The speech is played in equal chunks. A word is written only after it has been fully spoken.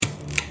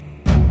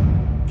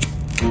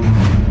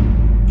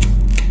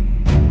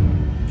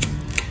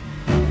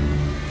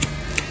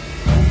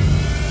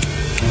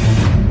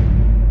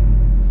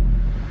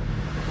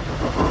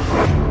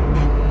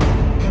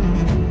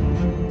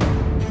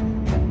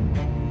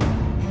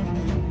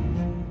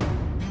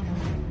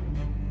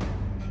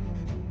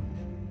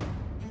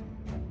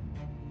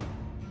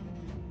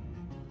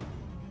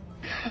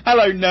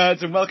Hello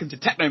nerds and welcome to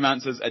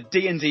Technomancers, a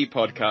D&D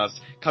podcast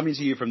coming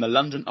to you from the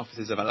London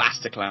offices of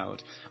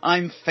Elasticloud.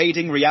 I'm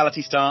fading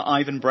reality star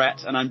Ivan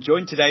Brett and I'm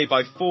joined today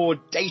by 4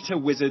 data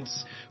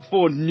wizards,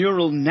 4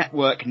 neural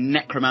network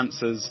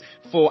necromancers,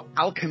 4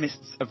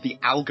 alchemists of the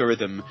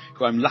algorithm,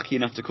 who I'm lucky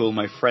enough to call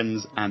my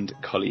friends and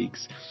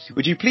colleagues.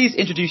 Would you please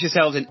introduce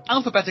yourselves in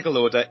alphabetical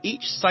order,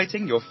 each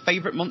citing your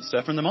favourite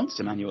monster from the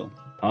Monster Manual?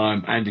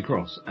 I'm Andy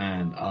Cross,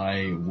 and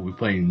I will be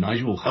playing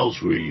Nigel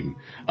Hellscream.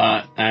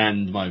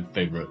 And my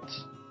favourite,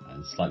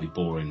 and slightly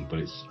boring, but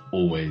it's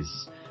always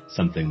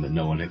something that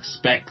no one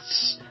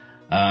expects.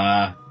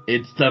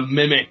 It's the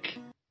Mimic.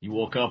 You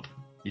walk up,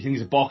 you think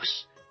it's a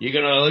box, you're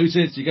going to loot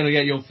it, you're going to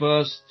get your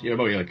first, you're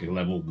probably like a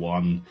level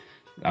 1,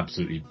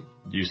 absolutely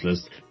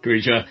useless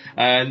creature,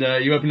 and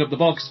you open up the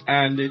box,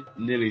 and it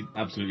nearly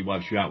absolutely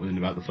wipes you out within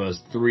about the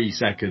first 3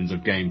 seconds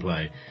of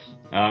gameplay.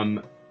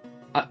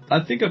 I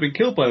think I've been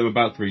killed by them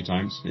about 3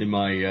 times in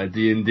my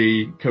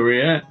D&D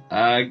career.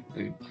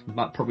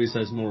 That probably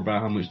says more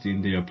about how much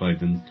D&D I played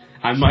and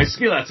my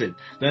skill at it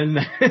than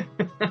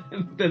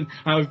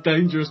how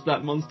dangerous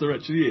that monster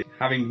actually is.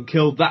 Having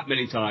killed that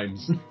many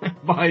times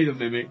by the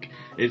Mimic,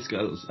 it's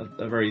got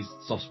a very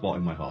soft spot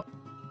in my heart.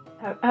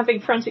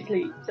 Having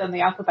frantically done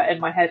the alphabet in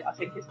my head, I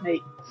think it's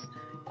me.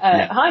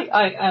 Hi,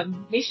 I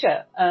am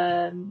Misha.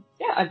 I'm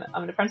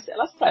an apprentice at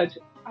Elasticloud.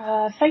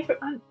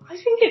 Favourite man? I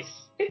think it's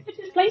the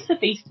Displacer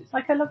Beast. It's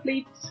like a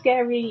lovely,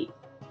 scary,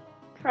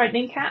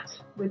 frightening cat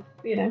with,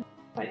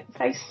 white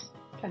face,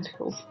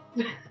 tentacles,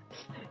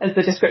 as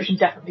the description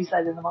definitely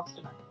says in the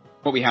Monster Manual.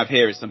 What we have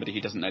here is somebody who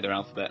doesn't know their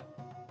alphabet.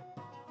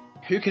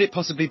 Who could it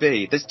possibly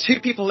be? There's 2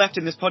 people left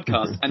in this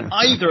podcast, and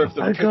either of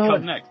them could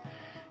come next.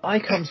 I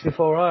comes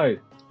before O.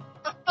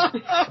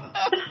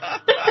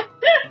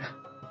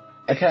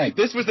 Okay.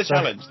 This was the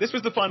challenge. This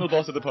was the final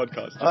boss of the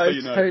podcast. I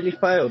totally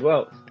failed.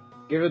 Well,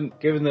 given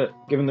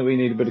that we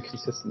need a bit of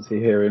consistency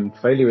here, and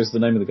failure is the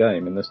name of the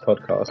game in this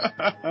podcast,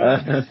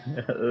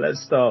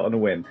 let's start on a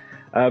win.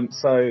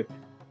 So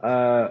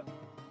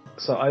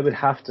I would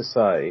have to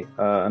say,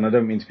 and I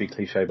don't mean to be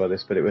cliche by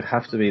this, but it would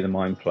have to be the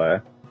Mind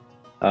Flayer,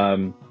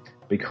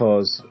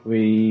 because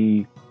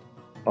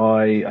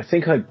I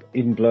think I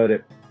even blurred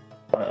it.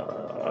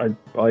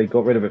 I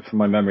got rid of it from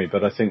my memory,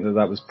 but I think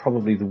that was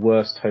probably the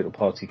worst total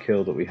party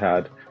kill that we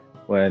had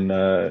when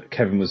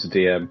Kevin was the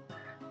DM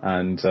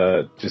and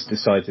just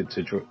decided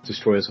to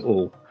destroy us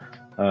all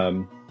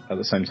at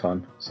the same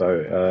time.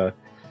 So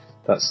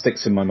that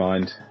sticks in my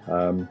mind,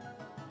 and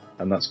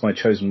that's my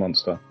chosen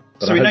monster.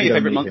 But so we know your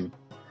favourite monster.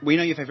 We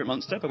know your favourite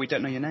monster, but we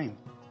don't know your name.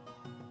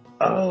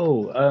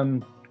 Oh,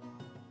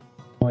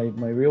 my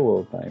real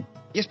world name.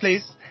 Yes,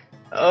 please.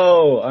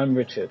 Oh, I'm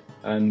Richard,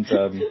 and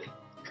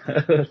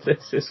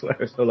this is where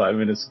I feel like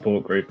I'm in a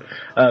support group.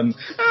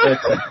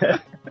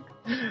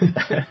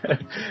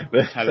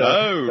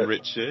 Hello,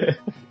 Richard.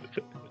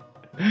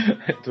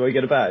 Do I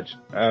get a badge?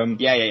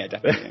 Yeah,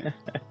 definitely.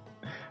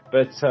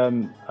 But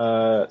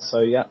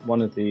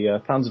one of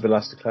the founders of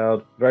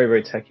Elasticloud, very,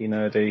 very techie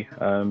nerdy,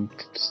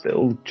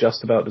 still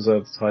just about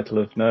deserve the title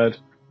of nerd,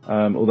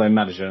 although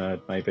manager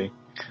nerd maybe.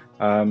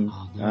 And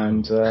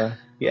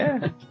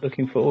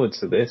looking forward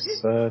to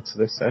this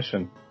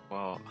session.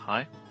 Well,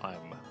 hi,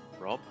 I'm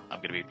Rob. I'm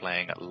going to be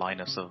playing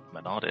Linus of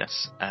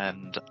Menardis,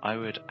 and I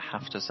would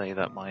have to say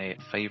that my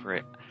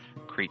favourite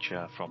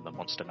creature from the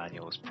Monster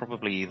Manual is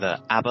probably the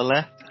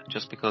Aboleth,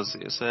 just because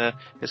it's a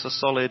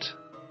solid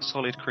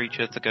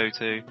creature to go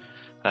to.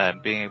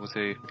 Being able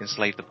to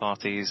enslave the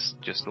parties,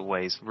 just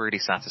always really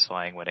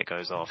satisfying when it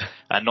goes off.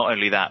 And not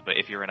only that, but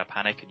if you're in a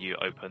panic and you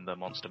open the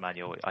Monster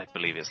Manual, I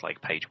believe it's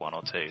like page 1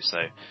 or 2. So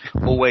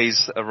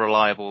always a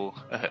reliable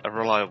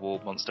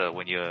monster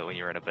when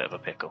you're in a bit of a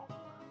pickle.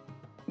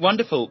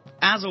 Wonderful.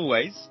 As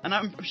always, and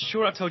I'm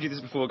sure I've told you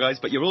this before, guys,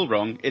 but you're all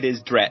wrong. It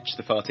is Dretch,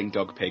 the farting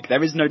dog pig.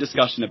 There is no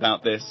discussion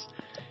about this.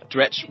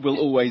 Dretch will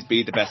always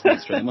be the best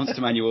monster in the Monster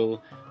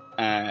Manual.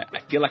 I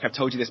feel like I've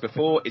told you this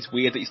before. It's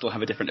weird that you still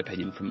have a different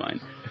opinion from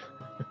mine.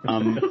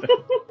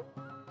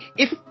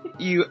 If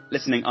you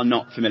listening are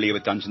not familiar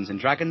with Dungeons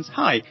 & Dragons,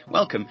 hi,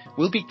 welcome.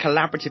 We'll be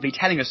collaboratively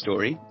telling a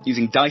story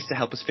using dice to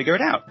help us figure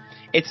it out.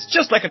 It's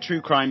just like a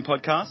true crime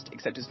podcast,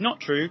 except it's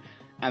not true,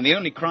 and the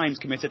only crimes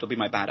committed will be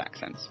my bad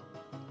accents.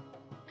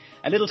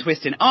 A little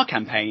twist in our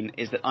campaign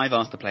is that I've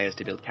asked the players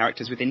to build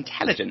characters with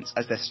intelligence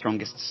as their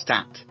strongest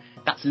stat.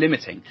 That's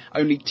limiting.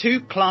 Only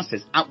 2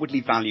 classes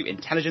outwardly value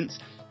intelligence,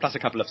 plus a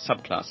couple of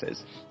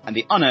subclasses, and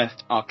the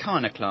unearthed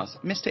Arcana class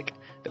Mystic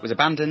that was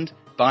abandoned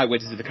by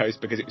Wizards of the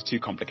Coast because it was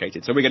too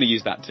complicated. So we're going to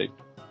use that too.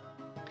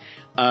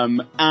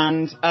 And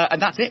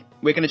that's it.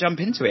 We're going to jump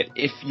into it.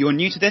 If you're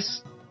new to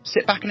this,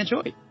 sit back and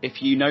enjoy.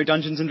 If you know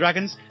Dungeons &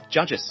 Dragons,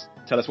 judge us.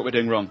 Tell us what we're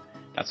doing wrong.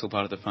 That's all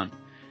part of the fun.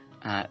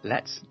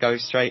 Let's go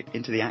straight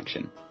into the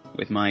action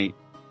with my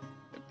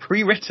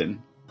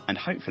pre-written and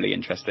hopefully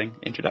interesting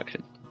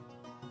introduction.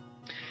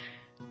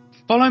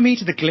 Follow me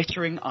to the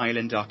glittering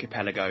island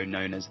archipelago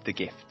known as the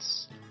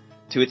Gifts,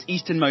 to its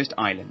easternmost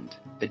island,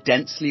 the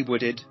densely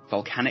wooded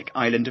volcanic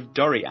island of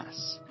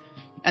Dorias.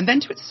 and then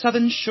to its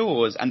southern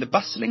shores and the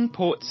bustling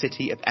port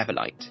city of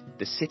Everlight,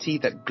 the city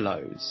that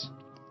glows.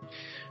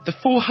 The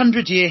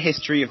 400-year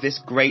history of this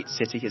great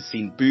city has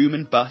seen boom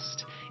and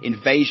bust,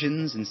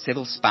 invasions and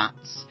civil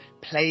spats,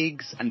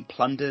 plagues and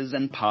plunders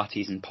and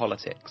parties and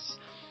politics.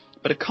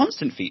 But a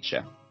constant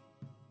feature,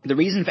 the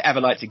reason for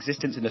Everlight's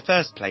existence in the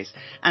first place,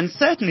 and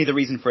certainly the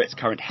reason for its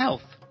current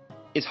health,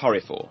 is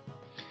Horifor,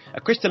 a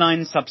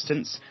crystalline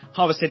substance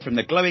harvested from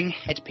the glowing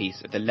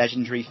headpiece of the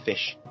legendary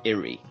fish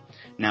Iri,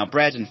 now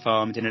bred and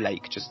farmed in a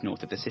lake just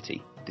north of the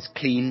city. This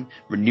clean,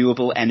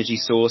 renewable energy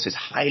source is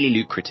highly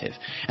lucrative,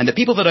 and the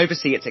people that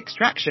oversee its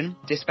extraction,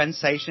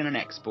 dispensation and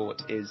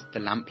export is the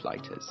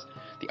Lamplighters,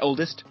 the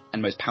oldest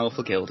and most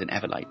powerful guild in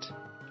Everlight.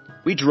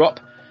 We drop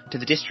to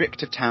the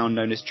district of town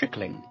known as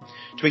Trickling,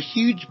 to a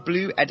huge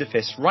blue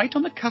edifice right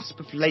on the cusp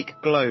of Lake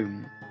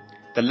Gloam,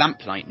 the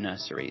Lamplight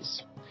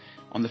Nurseries.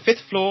 On the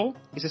 5th floor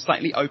is a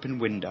slightly open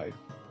window.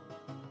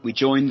 We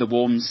join the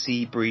warm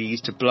sea breeze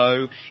to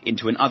blow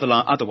into an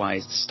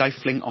otherwise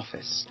stifling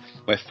office,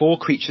 where 4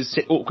 creatures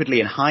sit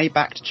awkwardly in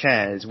high-backed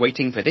chairs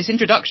waiting for this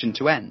introduction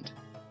to end.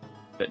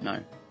 But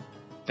no,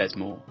 there's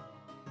more.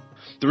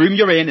 The room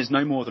you're in is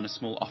no more than a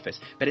small office,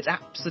 but it's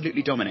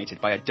absolutely dominated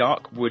by a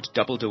dark wood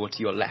double door to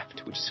your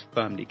left, which is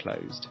firmly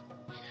closed.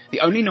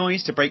 The only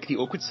noise to break the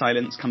awkward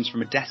silence comes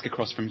from a desk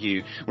across from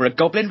you, where a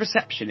goblin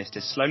receptionist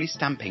is slowly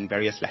stamping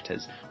various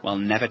letters while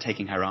never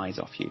taking her eyes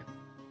off you.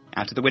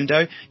 Out of the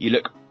window, you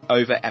look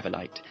over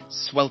Everlight,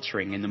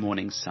 sweltering in the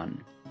morning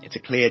sun. It's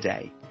a clear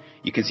day.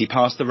 You can see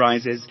past the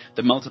rises,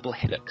 the multiple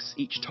hillocks,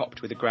 each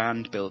topped with a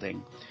grand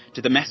building,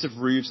 to the mess of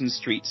roofs and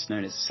streets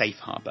known as Safe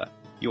Harbour,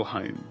 your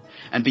home,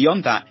 and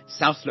beyond that,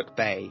 Southlook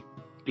Bay,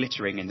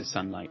 glittering in the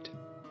sunlight.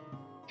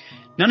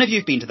 None of you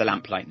have been to the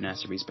Lamplight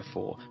Nurseries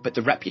before, but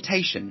the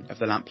reputation of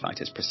the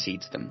Lamplighters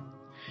precedes them.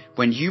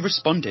 When you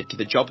responded to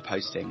the job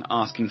posting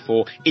asking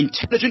for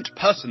intelligent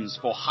persons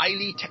for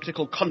highly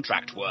technical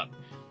contract work,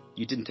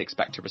 you didn't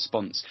expect a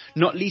response,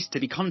 not least to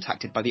be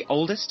contacted by the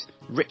oldest,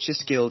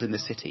 richest guild in the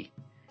city.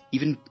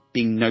 Even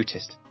being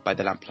noticed by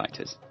the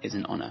Lamplighters is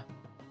an honour.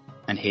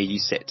 And here you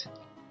sit,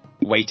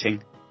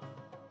 waiting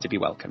to be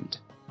welcomed.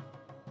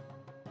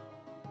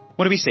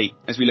 What do we see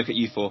as we look at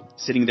you 4,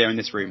 sitting there in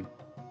this room?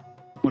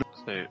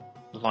 So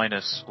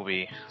Linus will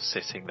be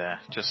sitting there,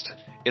 just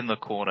in the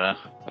corner.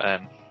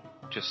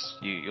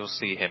 You'll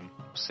see him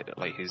sit,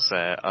 like he's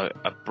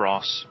a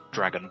brass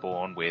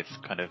dragonborn with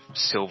kind of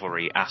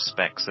silvery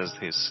aspects as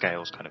his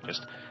scales kind of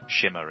just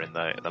shimmer in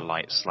the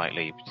light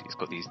slightly. He's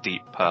got these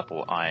deep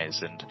purple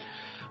eyes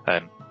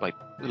and like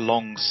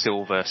long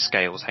silver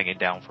scales hanging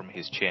down from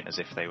his chin as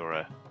if they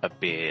were a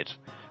beard.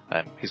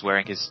 He's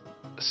wearing his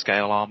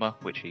scale armor,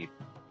 which he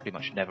pretty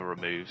much never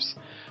removes.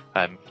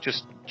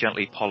 Just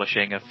gently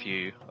polishing a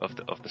few of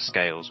the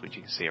scales, which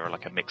you can see are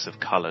like a mix of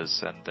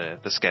colours, and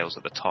the scales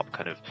at the top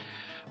kind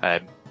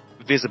of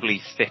visibly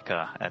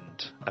thicker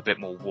and a bit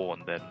more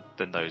worn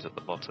than those at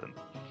the bottom.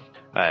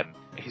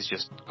 He's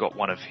just got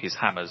one of his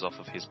hammers off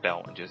of his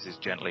belt and just is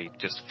gently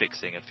just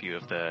fixing a few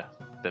of the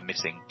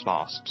missing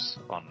clasps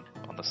on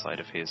the side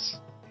of his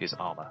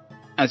armour.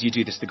 As you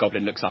do this, the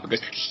goblin looks up and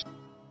goes, "Shh,"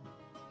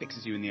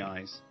 fixes you in the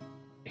eyes.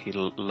 He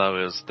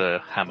lowers the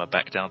hammer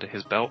back down to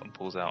his belt and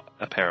pulls out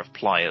a pair of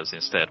pliers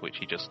instead, which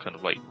he just kind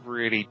of like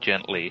really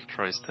gently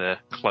tries to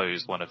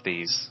close one of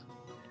these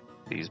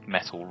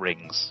metal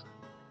rings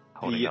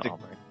holding that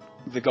armor.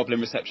 The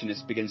goblin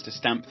receptionist begins to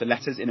stamp the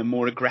letters in a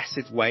more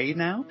aggressive way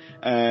now,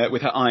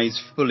 with her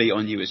eyes fully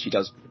on you as she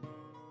does.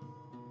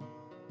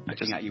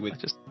 Looking at you with...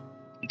 Just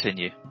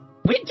continue.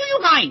 Do you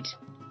mind?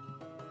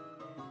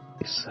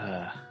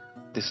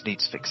 This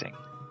needs fixing.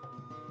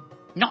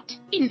 Not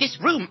in this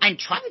room. I'm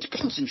trying to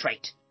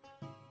concentrate.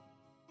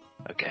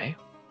 Okay.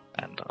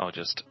 And I'll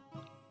just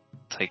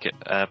take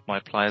my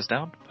pliers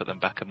down, put them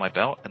back in my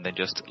belt, and then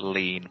just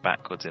lean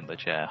backwards in the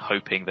chair,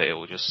 hoping that it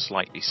will just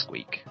slightly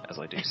squeak as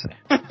I do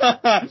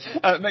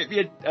so. Make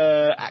me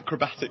an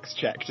acrobatics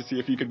check to see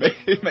if you can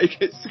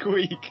make it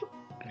squeak.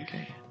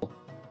 Okay.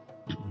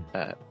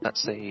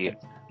 That's a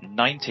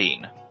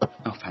 19.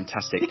 Oh,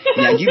 fantastic.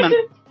 Yeah,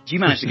 you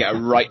manage to get a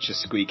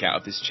righteous squeak out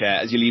of this chair.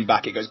 As you lean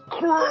back, it goes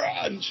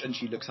crunch, and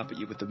she looks up at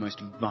you with the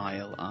most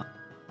vile eye.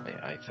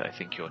 I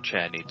think your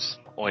chair needs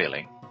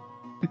oiling.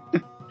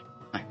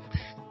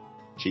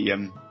 She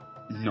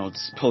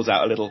nods, pulls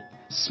out a little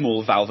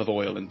small valve of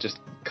oil and just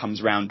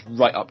comes round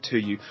right up to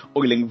you,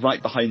 oiling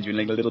right behind you and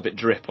letting a little bit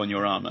drip on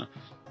your armour.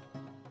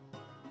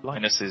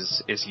 Linus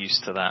is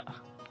used to that.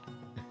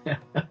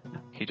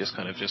 He just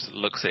kind of just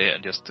looks at it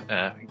and just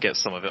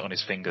gets some of it on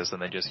his fingers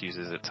and then just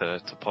uses it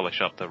to polish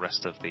up the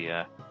rest of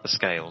the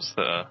scales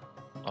that are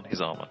on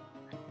his armour.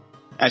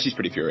 And she's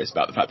pretty furious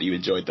about the fact that you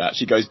enjoyed that.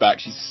 She goes back,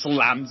 she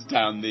slams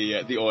down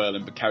the oil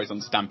and carries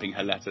on stamping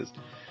her letters.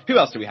 Who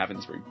else do we have in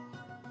this room?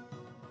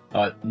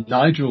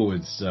 Nigel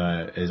is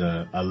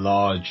a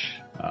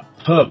large,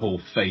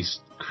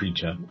 purple-faced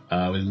creature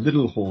with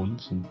little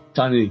horns and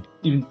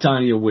even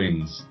tinier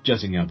wings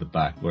jutting out the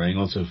back, wearing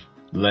lots of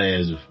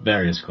layers of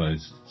various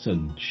clothes,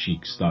 certain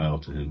chic style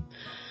to him.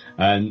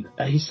 And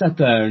he sat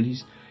there and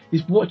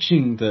he's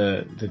watching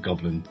the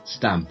goblin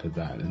stamp at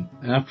that, and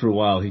after a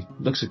while he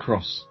looks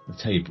across the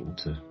table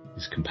to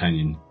his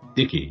companion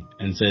Dickie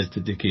and says to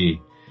Dickie,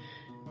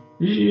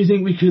 "Do you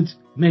think we could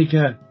make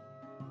a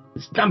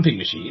stamping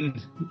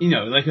machine?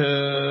 Like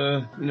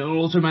an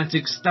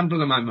automatic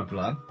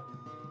stamper-a-mamma-pla?"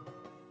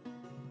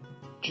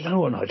 Do you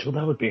know what, Nigel?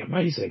 That would be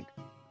amazing.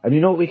 And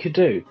you know what we could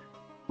do?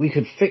 We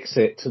could fix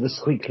it to the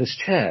squeakless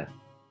chair,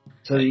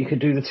 so that you could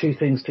do the two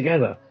things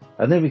together,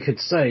 and then we could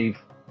save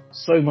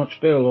so much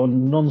bill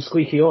on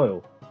non-squeaky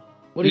oil.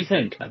 What do you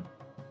think?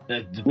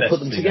 We'll put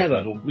them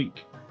together all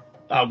week.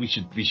 We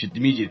should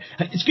immediately.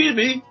 Excuse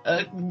me,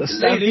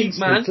 lady,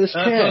 man,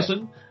 chair.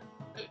 person.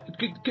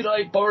 Could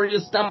I borrow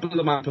your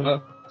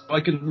stamper-a-mamma so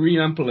I can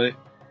re-ample it?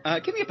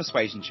 Give me a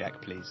persuasion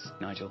check, please,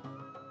 Nigel.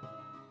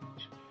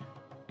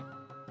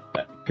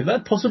 Could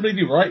that possibly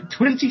be right?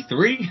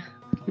 23?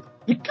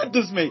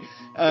 Goodness me!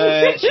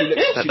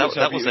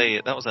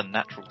 That was a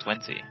natural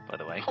 20, by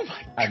the way. Oh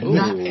my A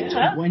god!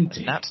 nat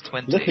 20. Nat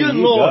 20. Look at Good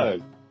you lord.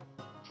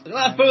 go.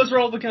 That first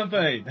roll of the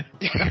campaign.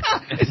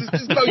 This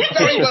is going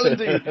very well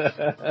indeed.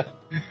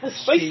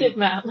 Persuasive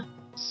man.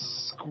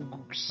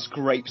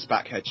 Scrapes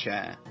back her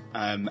chair,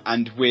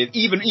 and with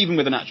even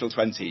with a natural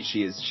 20,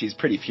 she's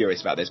pretty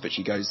furious about this. But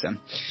she goes,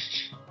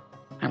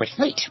 "I would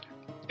hate to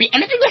be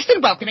anything less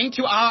than welcoming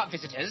to our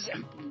visitors."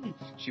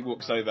 She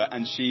walks over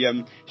and she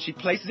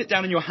places it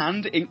down in your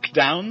hand, ink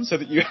down, so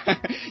that you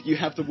you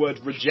have the word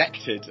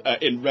 "rejected"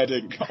 in red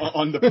ink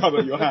on the palm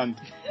of your hand.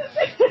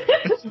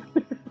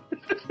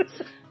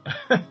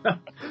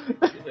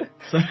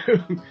 So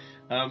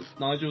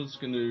Nigel's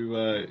going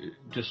to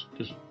just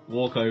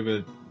walk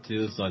over to the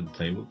other side of the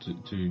table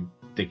to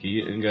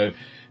Dickie and go,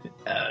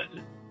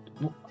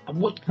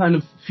 "What kind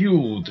of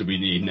fuel do we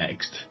need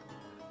next?"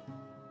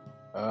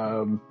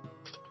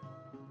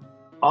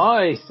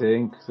 I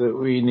think that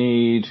we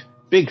need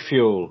big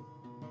fuel.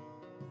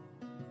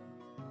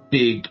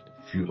 Big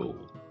fuel.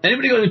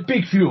 Anybody got any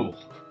big fuel?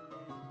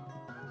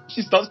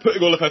 She starts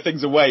putting all of her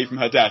things away from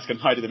her desk and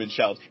hiding them in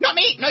shelves. Not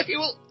me! No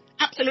fuel!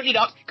 Absolutely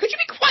not! Could you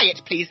be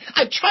quiet, please?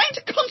 I'm trying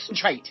to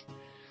concentrate!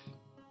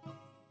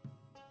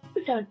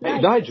 We don't Hey,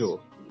 know.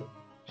 Nigel,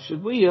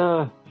 should we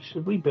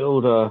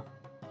build a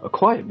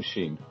quiet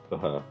machine for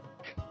her?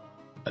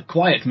 A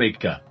quiet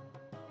maker.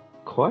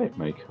 Quiet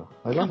maker.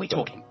 I Who love are we that.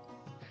 talking?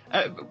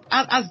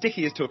 As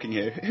Dickie is talking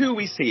here, who are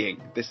we seeing?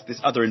 This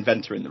other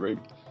inventor in the room.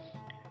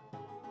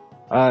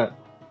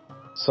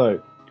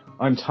 So,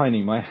 I'm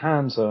tiny. My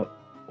hands are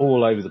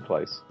all over the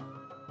place.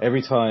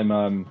 Every time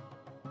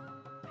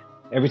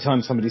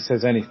somebody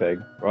says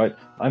anything, right,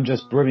 I'm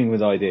just brimming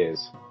with ideas.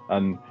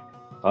 And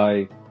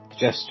I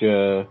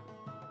gesture...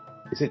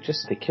 Is it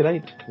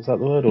gesticulate? Is that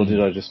the word? Or did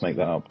I just make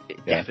that up?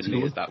 It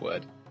definitely is that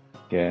word.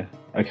 Yeah.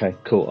 Okay,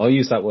 cool. I'll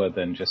use that word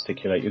then,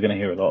 gesticulate. You're going to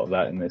hear a lot of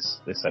that in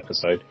this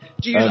episode.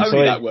 Do you use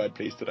only that word,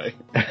 please, today?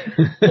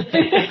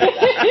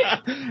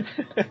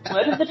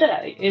 Word of the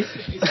day is...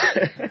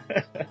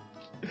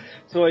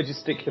 So I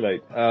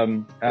gesticulate,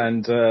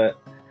 and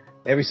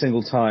every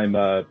single time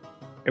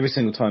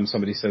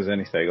somebody says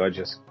anything, I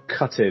just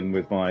cut in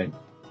with my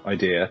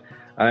idea,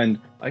 and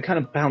I kind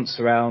of bounce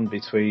around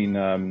between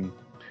my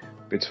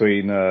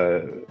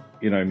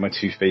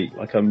 2 feet,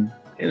 like I'm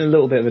in a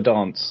little bit of a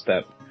dance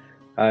step,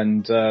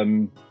 and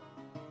I'm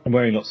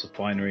wearing lots of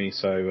finery,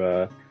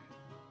 so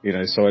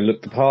so I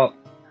look the part,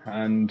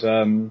 and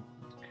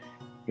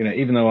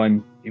even though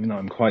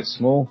I'm quite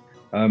small,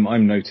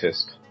 I'm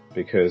noticed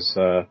because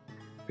I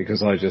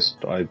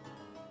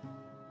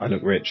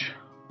look rich,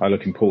 I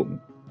look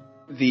important.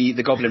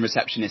 The goblin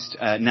receptionist,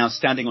 now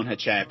standing on her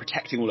chair,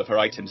 protecting all of her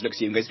items, looks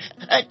at you and goes,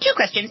 2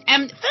 questions.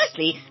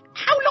 Firstly,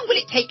 how long will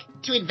it take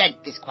to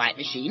invent this quiet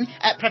machine?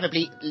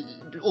 Probably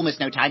almost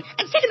no time.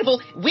 And second of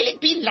all, will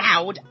it be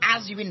loud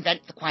as you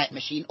invent the quiet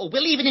machine, or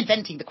will even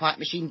inventing the quiet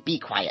machine be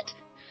quiet?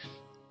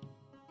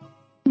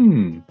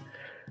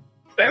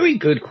 Very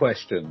good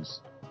questions.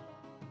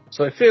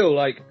 So I feel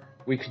like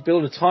we could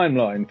build a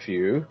timeline for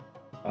you,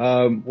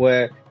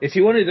 where if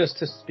you wanted us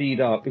to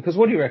speed up, because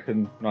what do you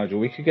reckon, Nigel?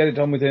 We could get it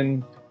done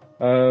within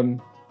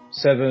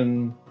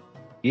 7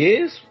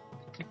 years?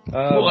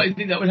 Well, I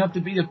think that would have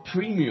to be the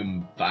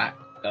premium pack.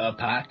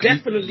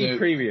 Definitely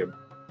premium.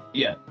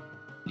 Yeah.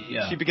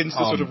 She begins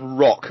to sort of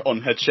rock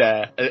on her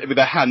chair with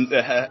her hands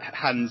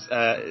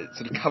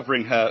sort of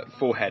covering her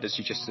forehead as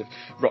she just sort of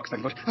rocks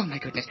and goes, "Oh my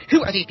goodness,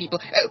 who are these people?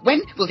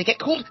 When will they get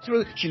called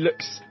through?" She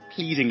looks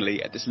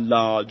pleadingly at this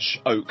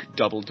large oak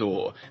double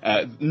door,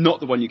 not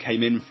the one you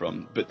came in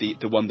from, but the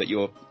one that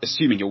you're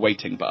assuming you're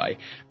waiting by,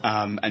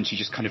 and she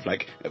just kind of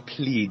like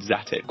pleads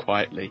at it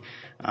quietly,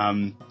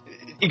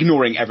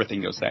 ignoring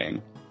everything you're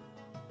saying.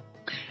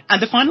 And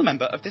the final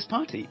member of this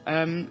party,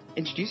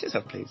 introduce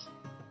yourself, please.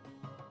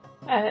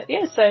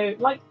 So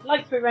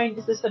like through range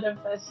is a sort of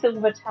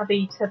silver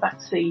tabby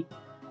tabaxi,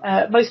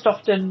 most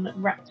often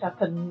wrapped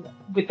up and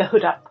with the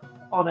hood up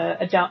on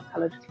a dark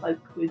coloured cloak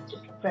with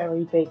just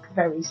very big,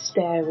 very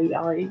starey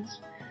eyes.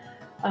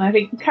 And I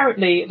think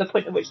currently at the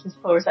point at which this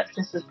poor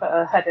receptionist has put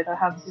her head in her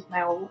hands is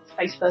now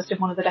face first in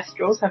one of the desk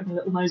drawers, having a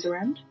little nose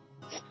around.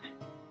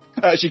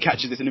 She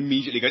catches this and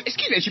immediately goes,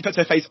 excuse me, and she puts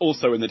her face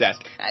also in the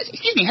desk.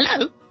 Excuse me,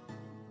 hello?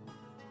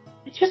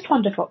 I just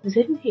wondered what was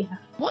in here.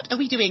 What are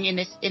we doing in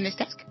this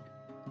desk?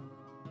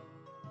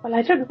 Well,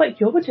 I don't know what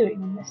you're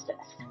doing in this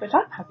desk, but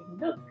I'm having a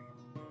look.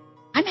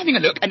 I'm having a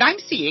look, and I'm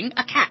seeing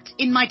a cat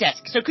in my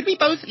desk. So could we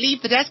both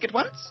leave the desk at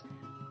once?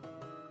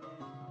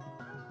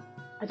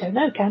 I don't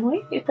know, can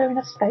we? Is there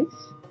enough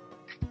space?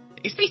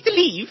 Is space to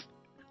leave?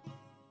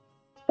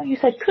 Well, you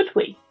said, could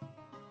we?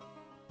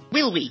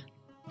 Will we?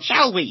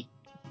 Shall we?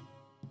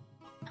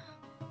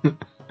 I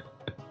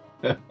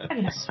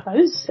mean, I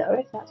suppose so,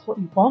 if that's what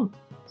you want.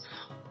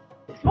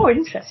 It's more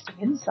interesting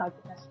inside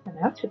the desk than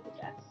out of the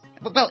desk.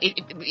 Well,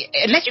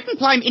 unless you can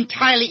climb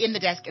entirely in the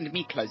desk and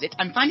me close it,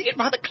 I'm finding it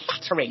rather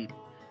cluttering.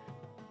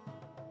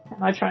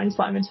 And I try and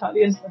climb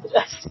entirely inside the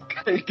desk.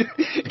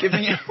 Give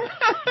me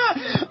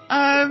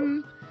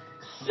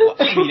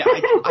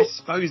I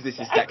suppose this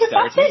is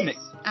dexterity, isn't it?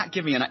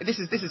 Give me this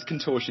is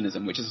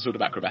contortionism, which is a sort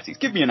of acrobatics.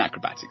 Give me an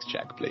acrobatics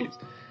check, please.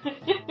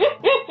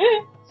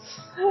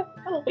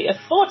 That'll be a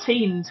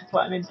 14 to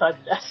climb inside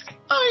the desk.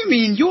 I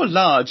mean, you're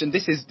large, and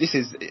this is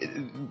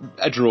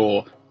a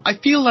draw. I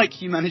feel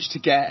like you managed to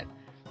get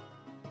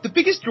the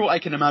biggest draw I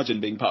can imagine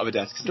being part of a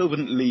desk. Still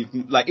wouldn't leave,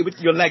 like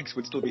your legs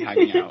would still be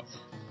hanging out.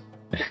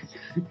 But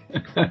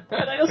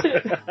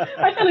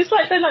I feel it's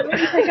like when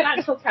you take an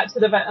actual cat to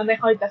the vet and they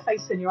hide their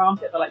face in your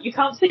armpit. They're like, you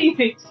can't see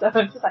me. So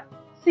I'm just like,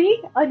 see,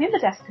 I'm in the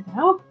desk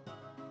now.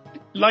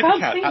 Like a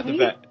cat at the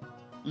vet.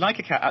 Like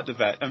a cat at the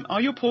vet.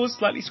 Are your paws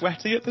slightly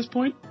sweaty at this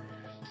point?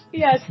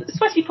 Yes,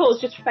 sweaty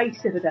paws just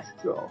face in a desk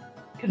drawer,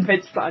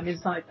 convinced that I'm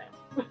inside now.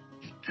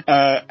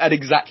 At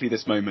exactly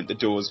this moment, the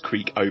doors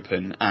creak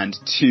open and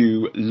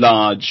two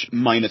large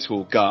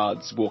Minotaur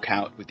guards walk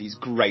out with these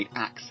great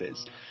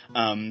axes.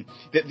 The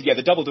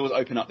double doors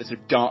open up, there's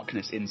sort of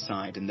darkness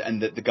inside,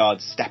 and the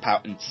guards step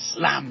out and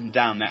slam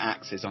down their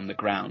axes on the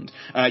ground.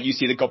 You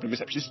see the goblin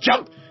receptionist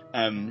jump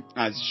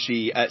as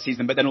she sees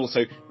them, but then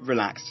also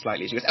relax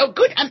slightly. She goes, oh,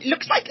 good,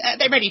 looks like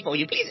they're ready for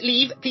you. Please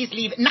leave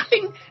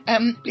nothing,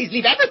 please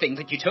leave everything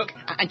that you took,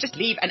 and just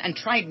leave and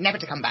try never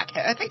to come back.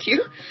 Thank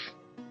you.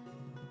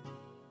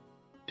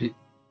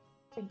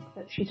 I think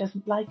that she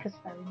doesn't like us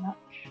very much.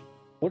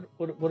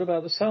 What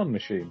about the sound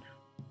machine?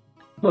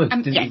 Well,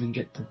 I didn't even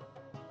get to...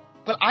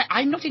 Well,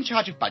 I'm not in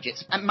charge of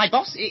budgets. My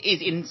boss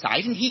is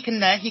inside, and he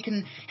can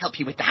help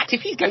you with that.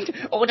 If he's going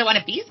to order one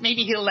of these,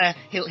 maybe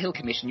he'll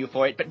commission you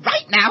for it. But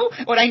right now,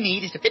 what I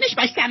need is to finish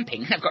my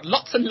stamping. I've got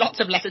lots and lots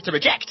of letters to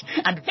reject,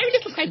 and very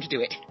little time to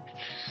do it.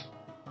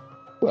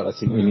 Well, I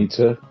think we need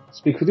to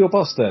speak with your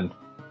boss then.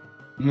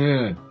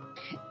 Yeah.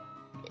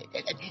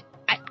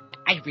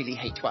 I really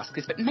hate to ask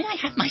this, but may I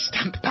have my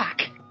stamp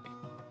back?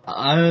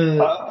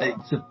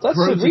 It's a that's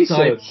prototype a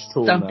research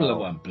tool sampler now.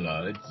 one,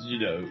 it's,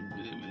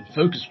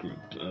 focus group.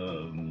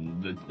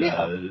 Been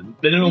an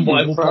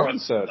unviable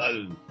product.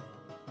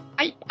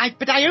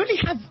 But I only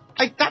have,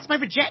 that's my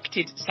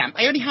rejected stamp.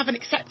 I only have an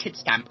accepted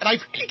stamp, and I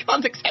really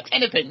can't accept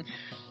anything.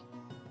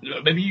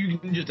 Maybe you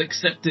can just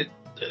accept it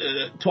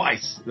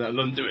twice. That'll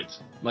undo it.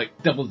 Like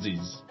double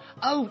Z's.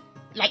 Oh,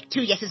 like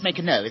 2 yeses make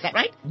a no, is that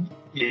right?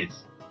 Yes,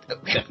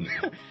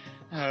 definitely.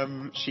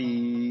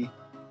 She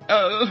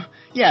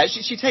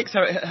takes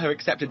her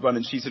accepted one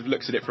and she sort of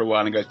looks at it for a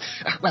while and goes,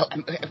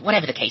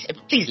 whatever the case,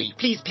 please leave.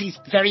 Please,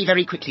 very,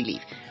 very quickly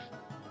leave.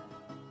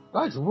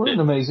 Right, what an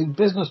amazing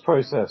business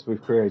process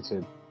we've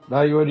created.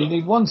 Now you only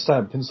need one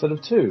stamp instead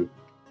of two.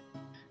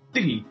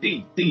 We've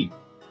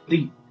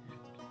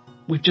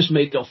just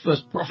made our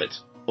first profit.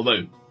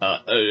 Although,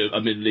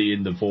 admittedly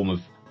in the form of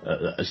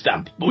a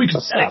stamp. But we can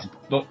sell it.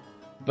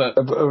 But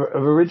Of a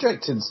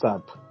rejected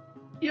stamp.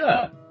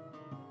 yeah.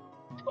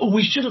 Oh,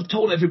 we should have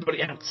told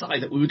everybody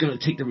outside that we were going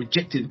to take the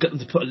rejected, got them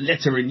to put a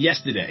letter in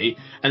yesterday,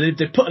 and if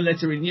they put a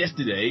letter in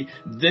yesterday,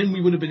 then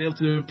we would have been able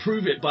to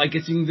approve it by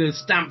getting the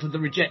stamp of the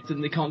rejected,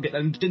 and they can't get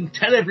that, and didn't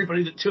tell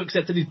everybody that 2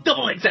 accepted is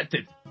double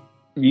accepted.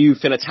 You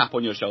feel a tap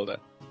on your shoulder.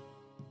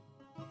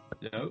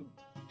 No?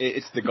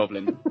 It's the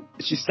goblin.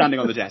 She's standing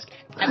on the desk.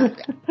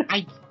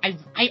 I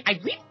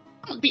really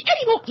can't be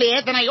any more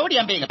clear than I already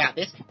am being about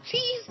this.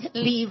 Please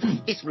leave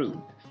this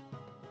room.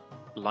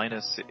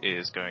 Linus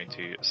is going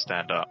to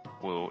stand up.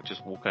 We'll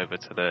just walk over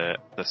to the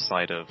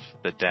side of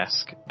the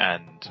desk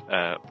and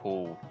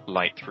pull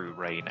light through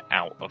rain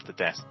out of the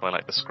desk by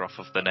like the scruff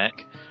of the neck,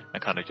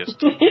 and kind of just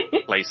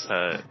place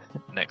her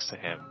next to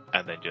him,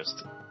 and then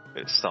just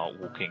start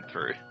walking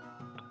through.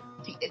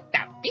 See,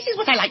 now, this is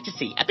what I like to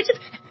see. A bit of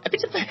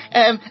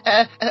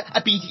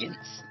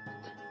obedience.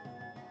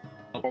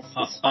 There's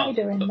a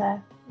spider in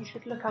there. You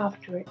should look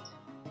after it.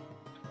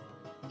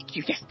 Thank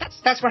you. Yes,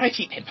 that's where I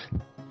keep him.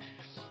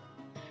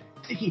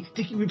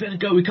 Dickie, we better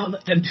go. We can't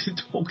let them do the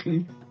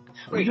talking.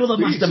 You're the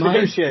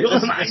mastermind. You're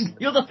the mind.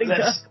 You're the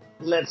thinker.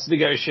 Let's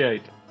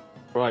negotiate.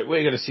 Right,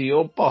 we're going to see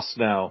your boss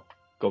now,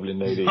 Goblin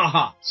Lady.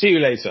 Haha. See you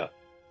later.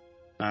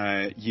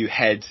 You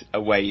head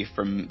away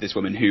from this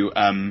woman who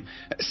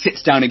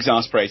sits down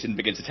exasperated and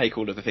begins to take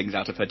all of the things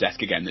out of her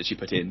desk again that she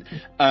put in.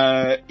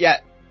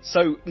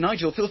 So,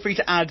 Nigel, feel free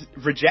to add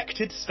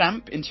rejected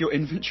stamp into your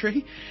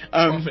inventory.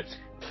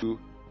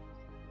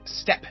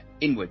 step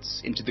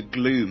inwards into the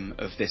gloom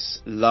of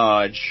this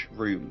large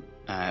room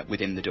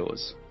within the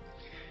doors.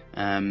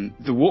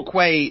 The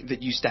walkway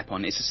that you step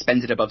on is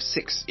suspended above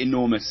 6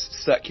 enormous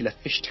circular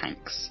fish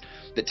tanks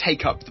that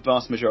take up the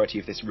vast majority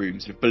of this room,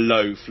 sort of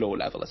below floor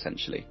level,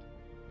 essentially.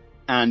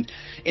 And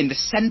in the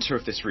centre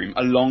of this room,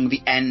 along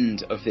the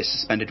end of this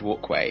suspended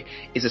walkway,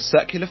 is a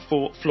circular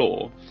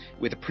floor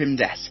with a prim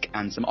desk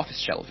and some office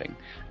shelving,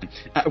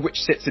 at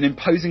which sits an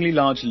imposingly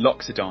large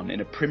loxodon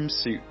in a prim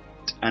suit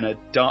and a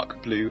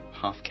dark blue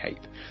half cape.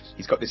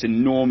 He's got this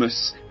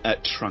enormous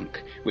trunk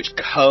which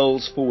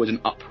curls forward and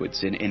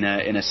upwards in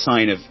a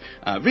sign of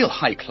real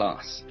high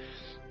class.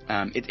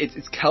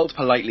 It's curled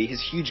politely.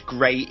 His huge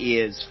grey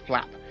ears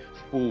flap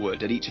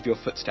forward at each of your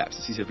footsteps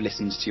as he sort of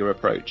listens to your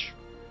approach.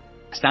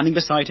 Standing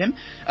beside him,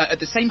 at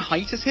the same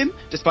height as him,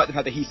 despite the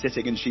fact that he's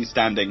sitting and she's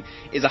standing,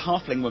 is a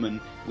halfling woman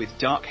with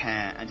dark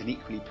hair and an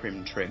equally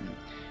prim trim.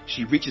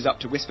 She reaches up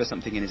to whisper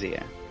something in his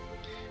ear.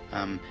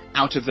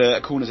 Out of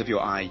the corners of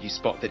your eye, you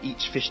spot that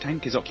each fish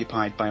tank is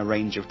occupied by a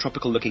range of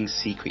tropical-looking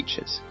sea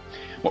creatures.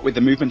 What with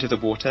the movement of the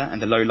water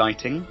and the low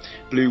lighting,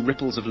 blue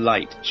ripples of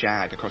light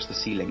jag across the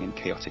ceiling in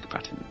chaotic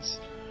patterns.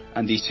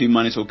 And these 2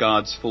 Minotaur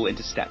guards fall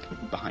into step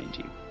behind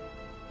you.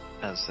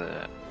 As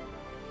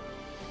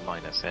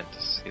Linus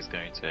is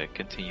going to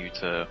continue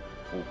to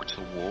walk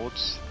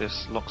towards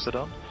this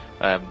loxodon,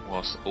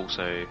 whilst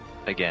also,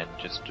 again,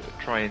 just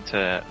trying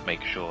to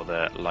make sure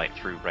that Light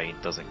Through Rain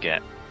doesn't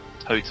get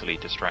totally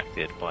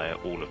distracted by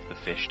all of the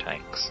fish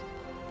tanks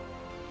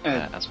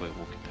as we're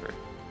walking through.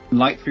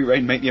 Light Through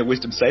Rain, make me a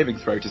wisdom saving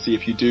throw to see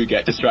if you do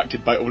get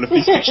distracted by all of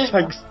these fish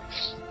tanks.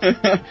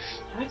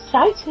 How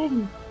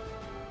exciting!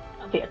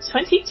 I'll be at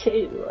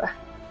 22.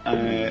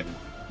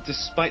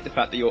 Despite the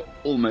fact that you're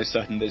almost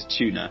certain there's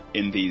tuna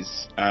in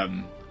these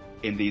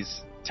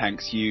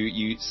tanks,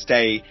 you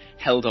stay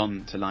held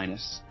on to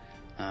Linus.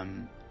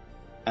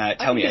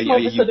 Tell me, are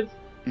you?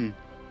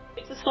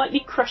 It's a slightly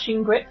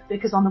crushing grip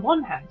because on the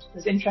one hand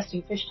there's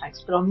interesting fish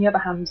tanks, but on the other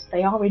hand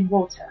they are in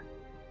water.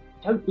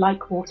 I don't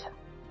like water.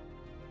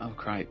 Oh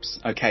cripes!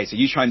 Okay, so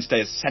you try and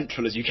stay as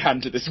central as you can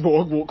to this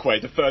walkway,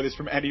 the furthest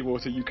from any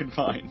water you can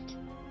find.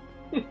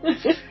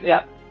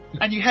 Yeah.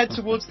 And you head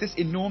towards this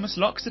enormous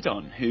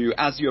loxodon, who,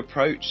 as you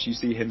approach, you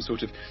see him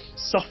sort of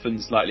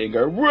soften slightly and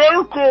go,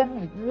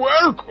 "Welcome,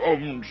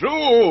 welcome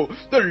to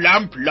the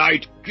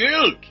Lamplight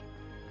Guild.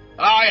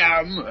 I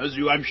am, as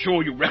I'm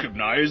sure you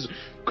recognise,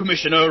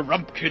 Commissioner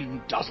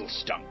Rumpkin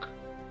Duzzlestunk.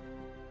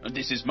 And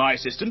this is my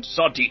assistant,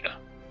 Sardina."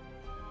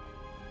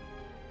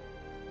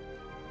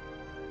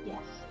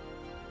 Yes.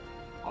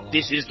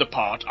 This is the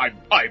part, I'm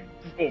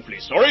awfully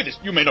sorry,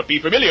 you may not be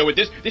familiar with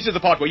this. This is the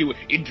part where you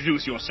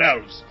introduce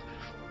yourselves.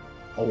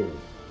 Oh,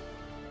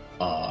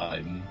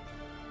 I'm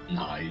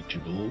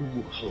Nigel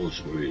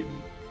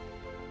Hellscream.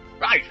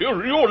 Right,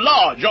 you're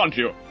large, aren't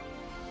you?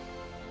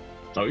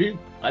 Sorry?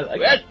 I like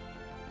Yes, that.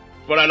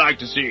 that's what I like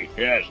to see.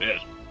 Yes,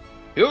 yes.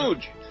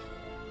 Huge.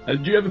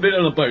 Have you ever been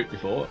on a boat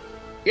before?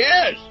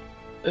 Yes.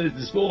 They're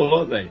small,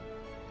 aren't they?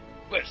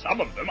 Well, some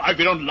of them. I've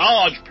been on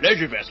large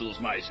pleasure vessels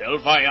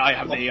myself. I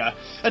have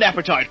an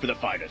appetite for the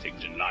finer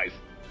things in life.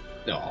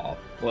 Oh,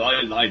 well,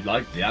 I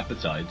like the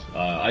appetite.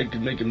 I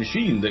could make a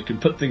machine that can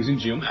put things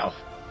into your mouth.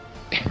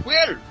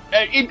 Well,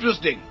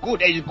 interesting.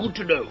 Good. Good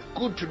to know.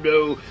 Good to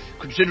know,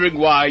 considering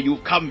why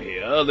you've come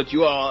here, that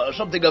you are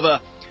something of a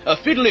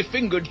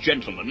fiddly-fingered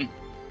gentleman.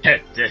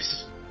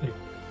 This.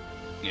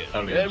 Yes.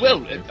 Oh,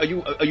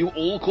 are you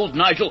all called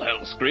Nigel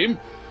Hellscream?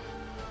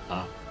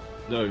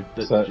 No,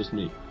 that's So- just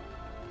me.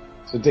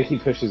 So Dickie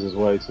pushes his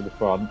way to the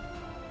front,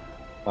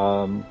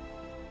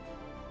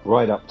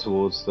 right up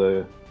towards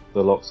the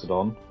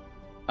loxodon.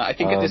 I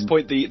think at this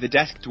point the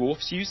desk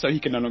dwarfs you, so he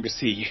can no longer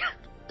see you.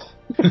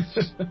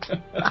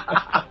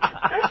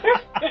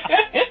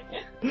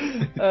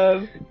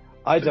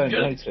 I don't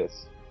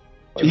notice.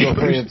 I'm not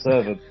very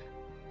observant.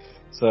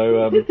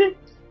 So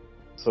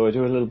I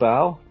do a little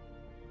bow,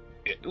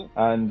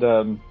 and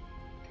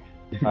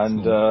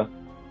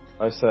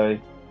I say,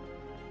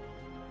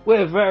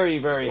 "We're very,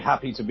 very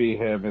happy to be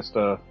here,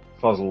 Mr.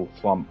 Fuzzle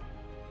Flump.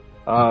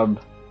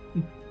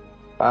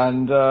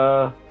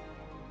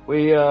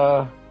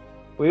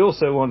 We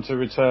also want to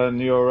return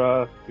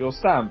your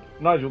stamp.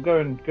 Nigel, go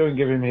and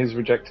give him his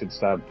rejected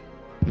stamp.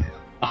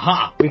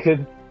 Aha!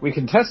 We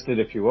can test it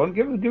if you want.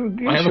 Give I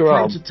us have a your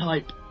arm."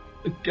 prototype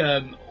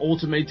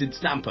automated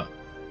stamper.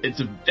 It's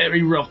a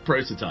very rough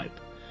prototype.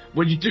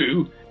 What you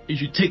do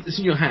is you take this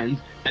in your hand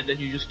and then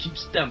you just keep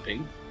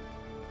stamping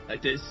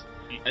like this,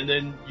 and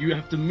then you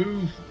have to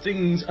move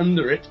things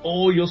under it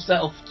or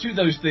yourself to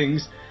those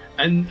things.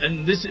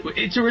 And this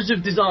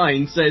iterative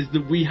design says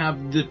that we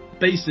have the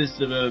basis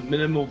of a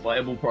minimal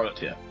viable product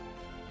here.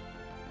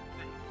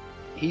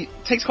 He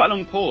takes quite a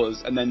long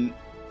pause and then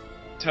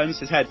turns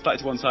his head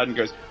slightly to one side and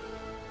goes,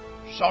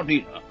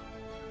 "Sardina,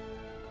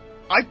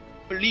 I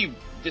believe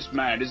this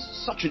man is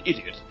such an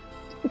idiot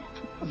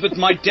that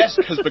my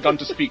desk has begun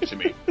to speak to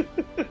me.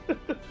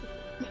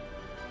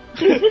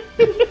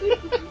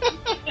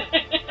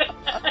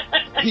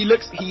 He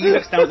looks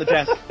down at the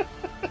desk.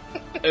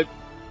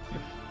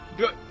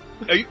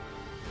 Are you?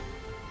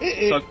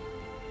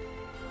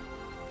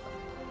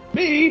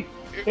 Me?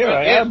 Here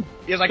I am.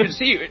 Yes, I can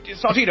see you.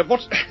 Sardina,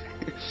 what?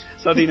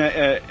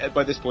 Sardina,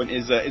 by this point,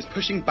 is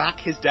pushing back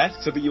his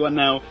desk so that you are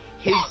now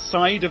his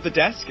side of the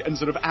desk and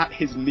sort of at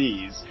his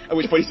knees. At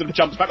which point he sort of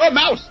jumps back. Oh,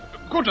 mouse!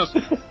 Goodness!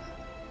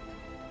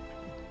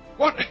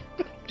 What?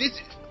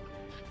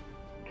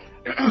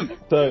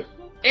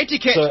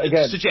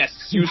 Etiquette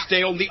suggests you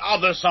stay on the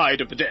other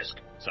side of the desk,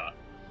 sir.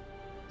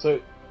 So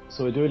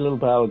we do a little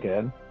bow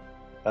again,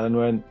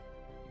 and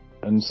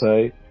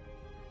say,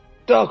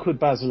 Darkwood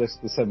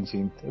Basilisk the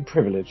 17th, a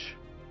privilege.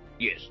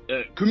 Yes,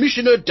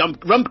 Commissioner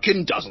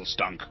Rumpkin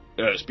Duzzlestunk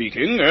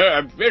speaking.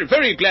 I'm very,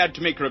 very glad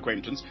to make your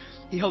acquaintance.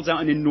 He holds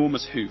out an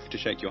enormous hoof to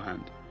shake your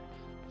hand.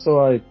 So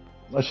I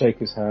shake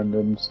his hand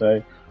and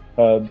say,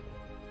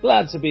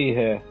 glad to be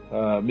here,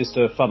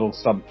 Mr.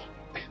 Fuddlestump.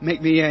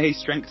 Make me a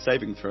strength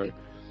saving throw.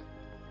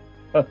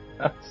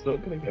 That's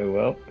not going to go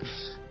well.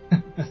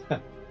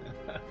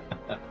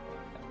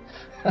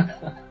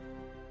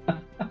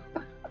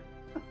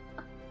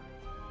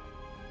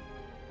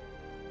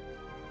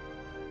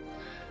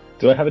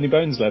 Do I have any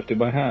bones left in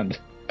my hand?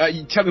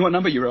 You tell me what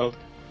number you rolled.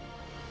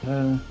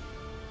 I've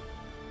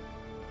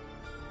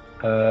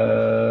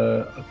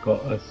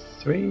got a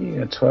 3,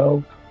 a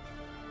 12.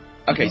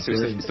 Okay, so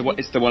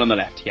it's the one on the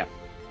left, yeah.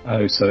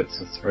 Oh, so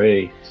it's a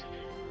 3.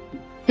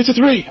 It's a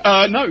 3!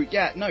 No.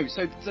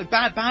 So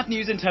bad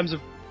news in terms of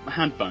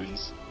hand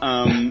bones.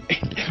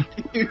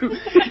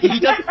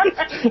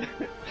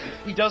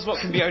 He does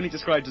what can be only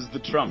described as the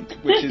trump,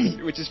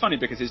 which is funny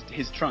because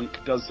his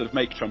trunk does sort of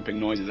make trumping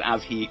noises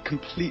as he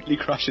completely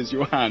crushes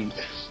your hand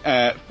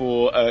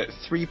for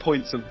 3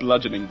 points of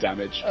bludgeoning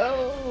damage.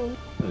 Oh,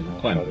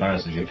 quite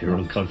embarrassing if you're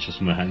unconscious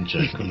from a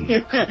handshake.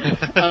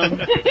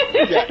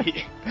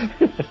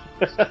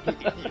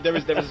 There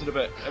is sort of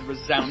a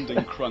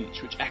resounding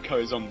crunch which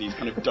echoes on these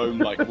kind of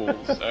dome-like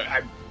walls.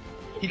 I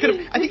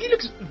think he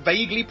looks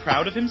vaguely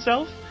proud of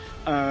himself.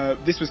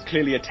 This was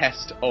clearly a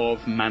test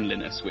of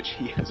manliness, which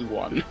he has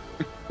won.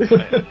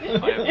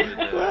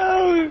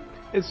 Well,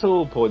 it's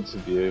all points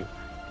of view.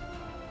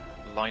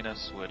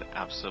 Linus would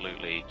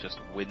absolutely just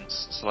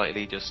wince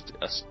slightly, just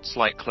a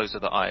slight close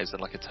of the eyes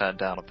and like a turn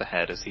down of the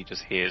head as he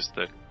just hears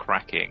the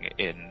cracking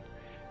in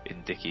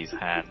Dickie's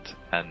hand,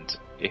 and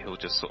he'll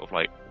just sort of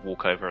like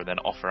walk over and then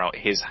offer out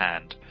his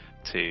hand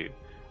to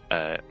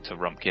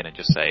Rumpkin and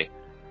just say,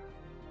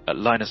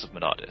 Linus of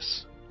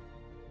Menardis,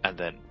 and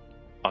then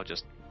I'll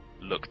just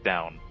look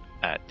down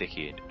at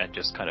Dickie and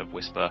just kind of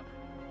whisper,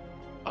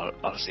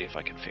 I'll see if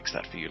I can fix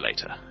that for you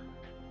later.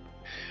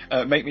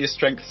 Make me a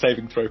strength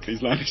saving throw,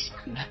 please, Linus.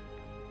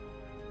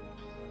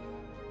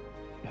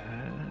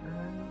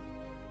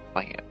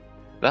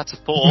 That's a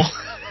 4.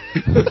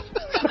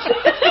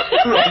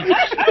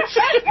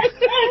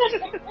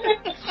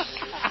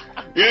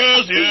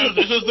 Yes,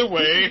 this is the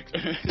way.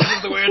 This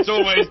is the way it's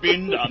always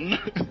been done.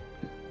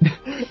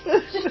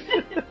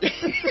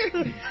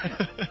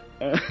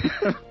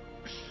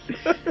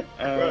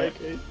 Right.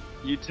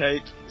 You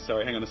take...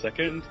 Sorry, hang on a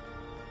second.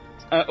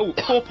 4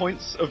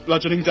 points of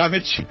bludgeoning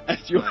damage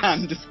as your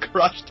hand is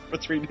crushed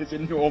between his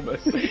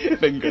enormous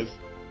fingers.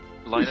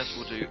 Linus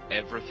will do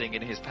everything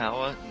in his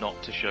power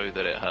not to show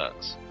that it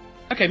hurts.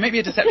 Okay, maybe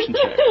a deception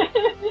check.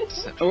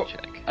 Deception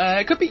check.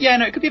 It could be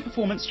it could be a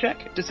performance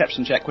check,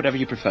 deception check, whatever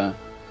you prefer.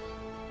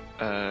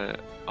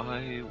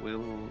 I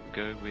will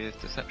go with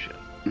deception.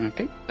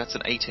 Okay. That's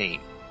an 18.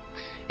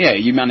 Yeah,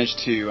 you manage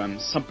to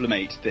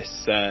sublimate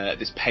this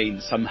pain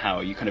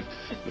somehow. You kind of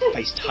your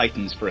face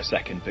tightens for a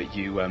second, but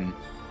you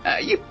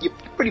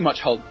pretty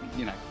much hold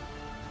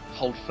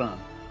firm.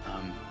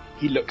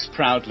 He looks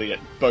proudly at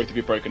both of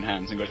your broken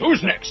hands and goes,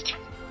 "Who's next?"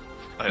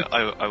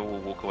 I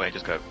will walk away and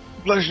just go,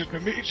 "Pleasure to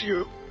meet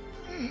you."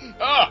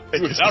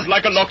 You sound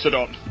like a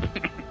Loxodon.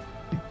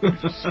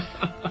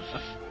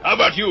 How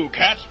about you,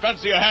 Cat?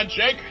 Fancy a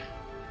handshake?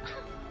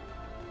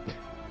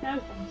 No,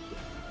 thank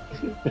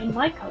you. In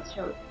my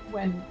culture,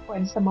 when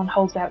someone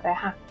holds out their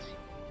hand,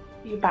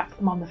 you back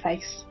them on the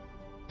face.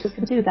 You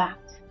can do that.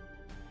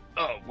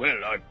 Oh, well,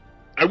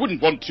 I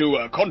wouldn't want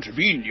to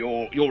contravene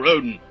your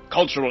own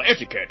cultural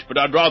etiquette, but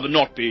I'd rather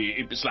not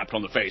be slapped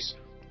on the face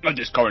at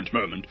this current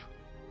moment.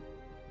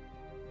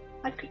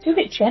 I could do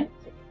it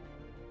gently.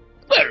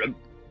 Well,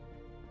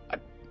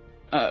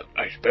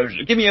 I suppose.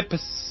 Give me a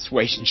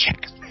persuasion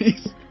check,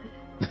 please.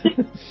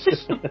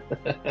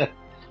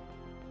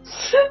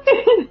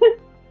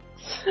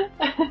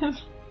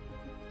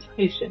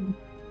 Persuasion.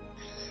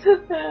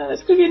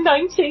 It's going to be a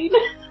 19.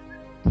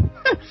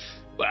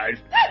 Well,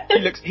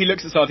 he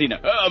looks at Sardina.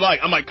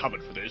 Am I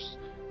covered for this?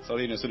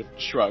 Sardina sort of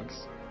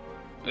shrugs.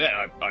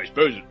 Yeah, I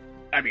suppose.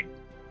 I mean,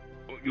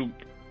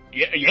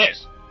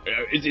 yes.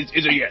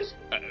 It's a yes.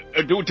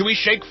 Do we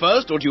shake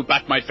first, or do you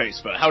bat my face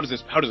first? How does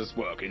this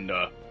work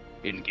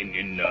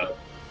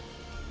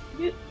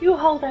You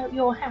hold out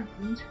your hand,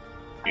 yes.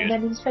 And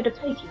then instead of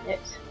taking it,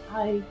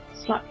 I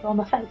slap you on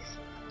the face.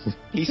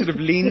 He sort of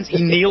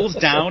kneels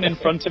down in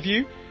front of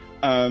you.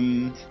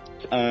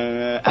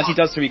 As he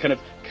does so, he kind of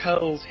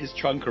curls his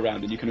trunk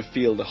around, and you kind of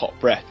feel the hot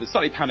breath, the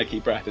slightly panicky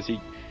breath, as he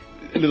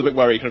a little bit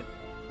worried, kind of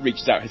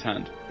reaches out his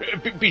hand.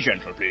 Be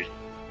gentle, please.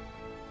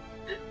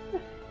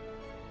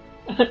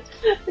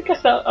 I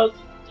guess I'll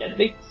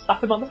gently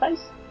slap him on the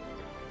face.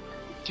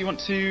 Do you want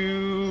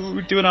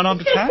to do an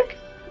unarmed attack?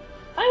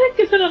 I think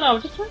it's an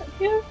unarmed attack,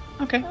 yeah.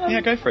 Okay,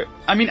 yeah, go for it.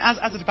 I mean, as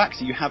a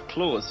tabaxi, you have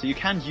claws, so you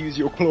can use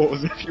your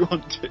claws if you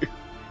want to.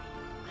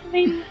 I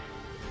mean,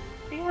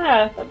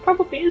 yeah, that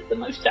probably is the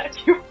most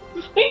accurate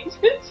thing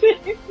to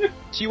do.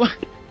 Do you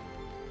want...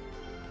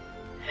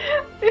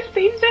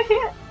 15 to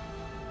hit.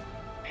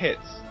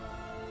 Hits.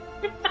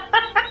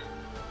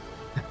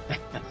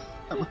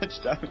 How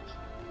much damage?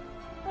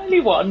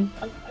 Only one.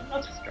 I'm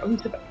not a strong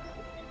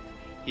tabaxi.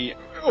 He...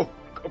 Oh,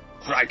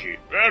 crikey.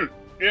 Well,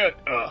 yeah,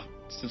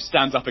 sort of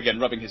stands up again,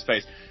 rubbing his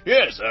face.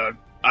 Yes,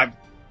 I'm...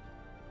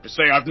 to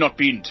say I've not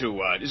been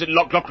to, is it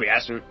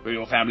Lockrias, where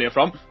your family are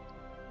from?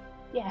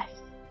 Yes.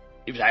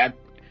 I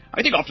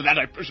think after that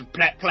I should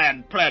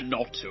plan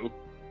not to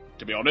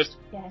be honest.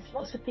 Yes,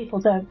 lots of people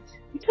don't.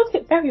 You took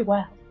it very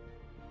well.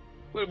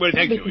 Well,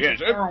 thank you, yes.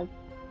 Well,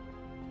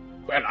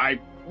 I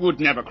would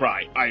never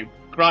cry. I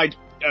cried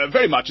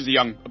very much as a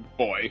young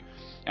boy,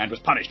 and was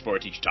punished for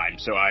it each time,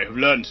 so I have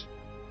learned,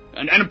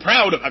 and am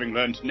proud of having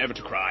learned never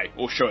to cry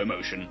or show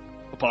emotion,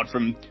 apart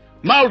from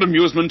mild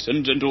amusement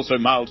and also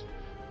mild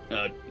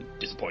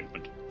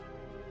disappointment.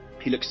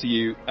 He looks to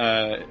you,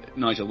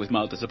 Nigel, with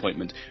mild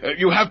disappointment.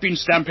 You have been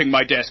stamping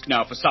my desk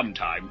now for some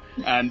time,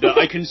 and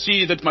I can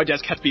see that my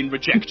desk has been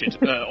rejected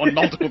on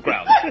multiple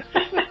grounds.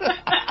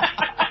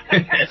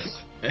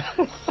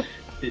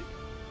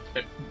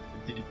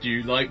 Do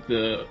you like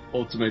the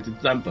automated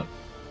stamper?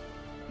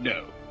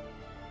 No.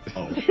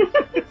 Oh.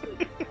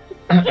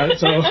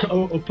 So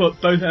I'll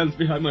put both hands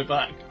behind my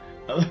back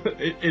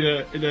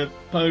in a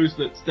pose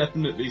that's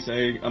definitely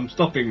saying, I'm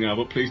stopping now,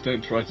 but please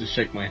don't try to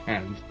shake my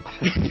hand.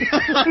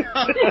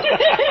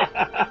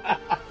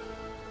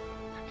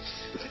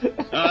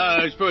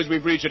 I suppose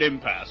we've reached an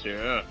impasse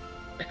here.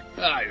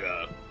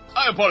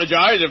 I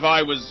apologise if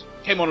I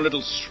came on a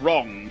little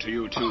strong to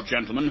you two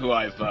gentlemen who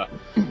I've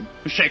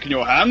shaken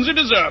your hands. It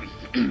is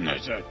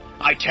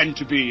I tend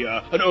to be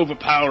an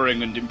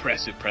overpowering and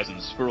impressive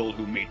presence for all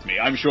who meet me.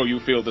 I'm sure you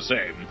feel the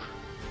same.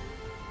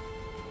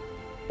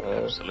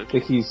 Absolutely.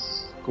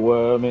 Vicky's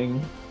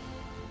squirming.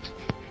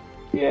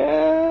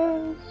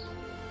 Yes.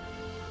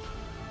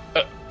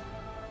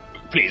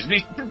 Please,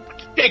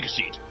 take a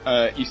seat.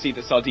 You see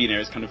that Sardina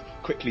is kind of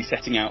quickly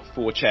setting out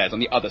 4 chairs on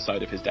the other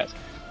side of his desk.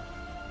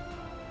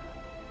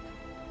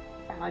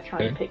 And I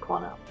try and pick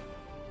one up.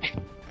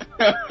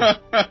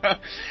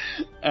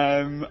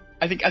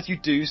 I think as you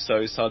do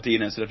so,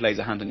 Sardina sort of lays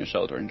a hand on your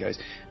shoulder and goes,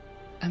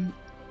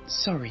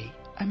 sorry,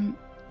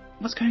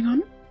 what's going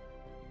on?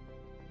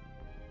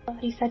 Well,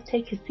 he said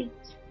take a seat.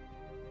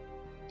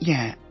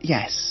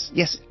 Yes.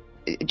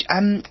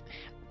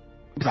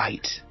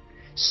 Right.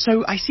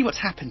 So I see what's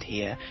happened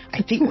here.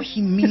 I think what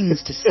he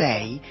means to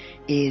say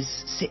is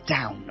sit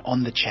down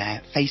on the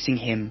chair, facing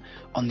him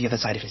on the other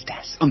side of his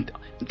desk. On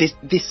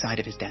this side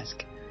of his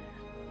desk.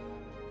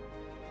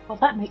 Well,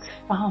 that makes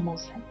far more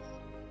sense.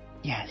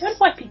 Yes. That's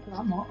why people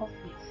are more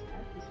obvious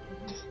about these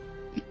things.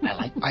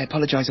 Well, I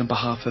apologise on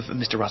behalf of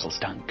Mr.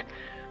 Ruzzlestunk.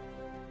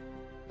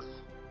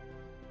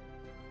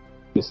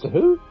 Mr.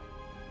 Who?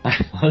 I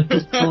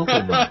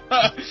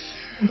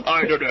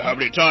don't know how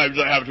many times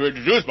I have to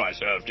introduce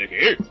myself,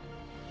 Dickie.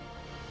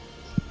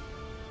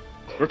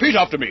 Repeat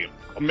after me.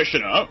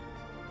 Commissioner.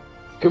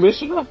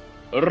 Commissioner?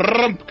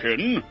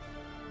 Rumpkin.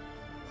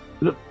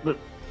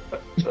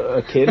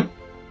 Kin?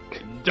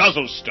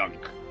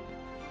 Duzzlestunk.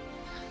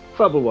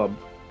 Troublewum.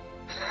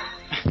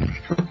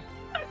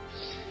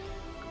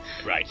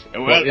 Right.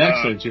 Well, Well, the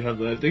accent you have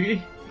there,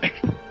 Diggy?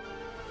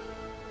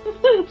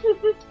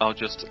 I'll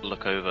just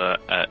look over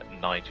at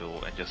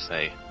Nigel and just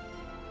say,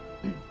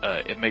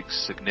 it makes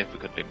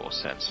significantly more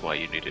sense why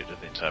you needed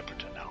an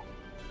interpreter now.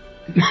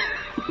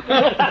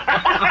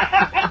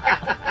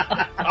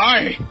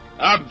 I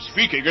am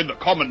speaking in the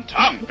common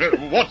tongue.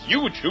 What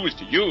you choose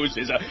to use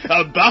is a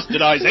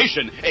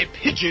bastardization, a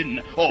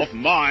pigeon of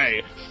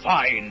my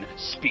fine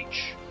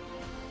speech.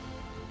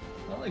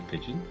 I like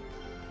pigeon.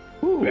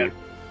 Ooh, Well,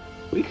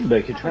 we can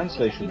make a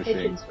translation machine.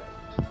 Pigeons, right?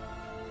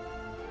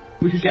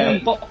 We could get Hey.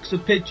 a box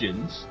of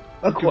pigeons.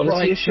 A We could quality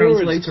write assurance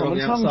translator on common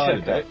the tongue outside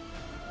of checker. it.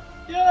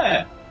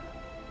 Yeah.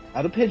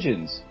 Out of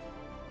pigeons.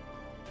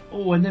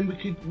 Oh, and then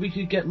we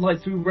could get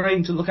light through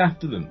rain to look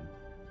after them.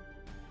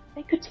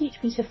 They could teach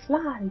me to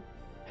fly.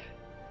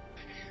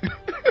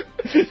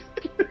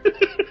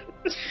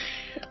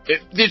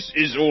 This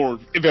is all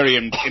very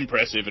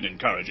impressive and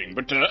encouraging,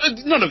 but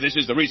none of this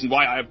is the reason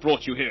why I have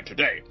brought you here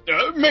today.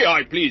 May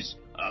I please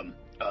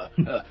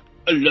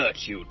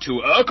alert you to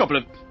a couple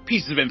of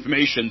pieces of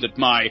information that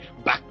my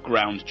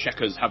background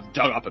checkers have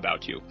dug up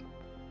about you.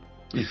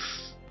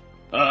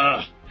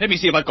 Let me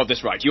see if I've got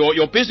this right.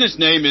 Your business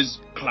name is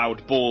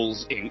Cloud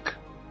Balls Inc.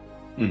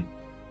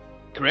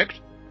 Correct?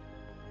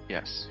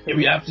 Yes. Yeah,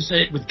 we have to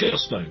say it with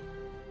gusto.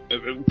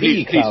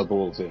 Please, Cloud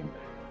Balls in.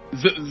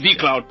 The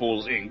Cloud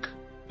Balls Inc.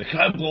 The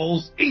Cloud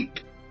Balls Inc.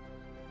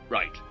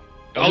 Right.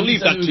 I'll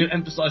leave that to...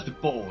 emphasise the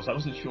balls, I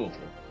wasn't sure.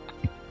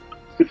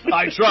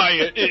 I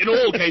try, in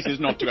all cases,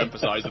 not to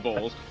emphasise the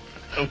balls.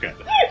 Okay.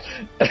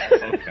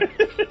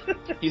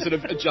 He sort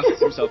of adjusts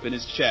himself in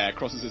his chair,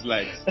 crosses his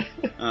legs.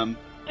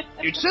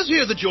 It says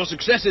here that your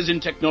successes in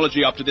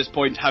technology up to this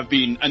point have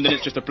been, and then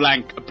it's just a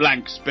blank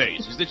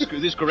space. Is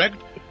this correct?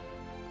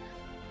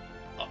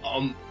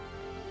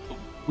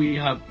 We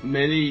have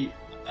many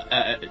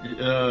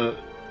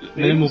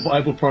minimal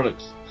viable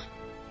products.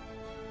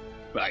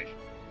 Right.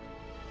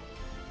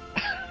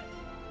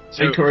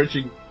 So,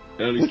 encouraging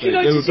early stage. Would you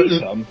like to see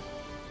some?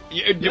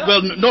 Yeah.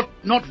 Well,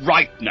 not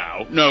right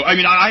now. No, I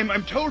mean,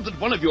 I'm told that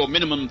one of your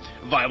minimum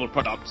viable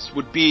products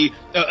would be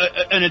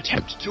an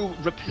attempt to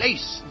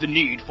replace the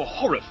need for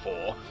horror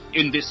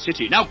in this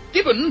city. Now,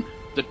 given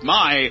that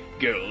my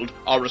guild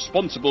are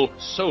responsible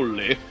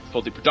solely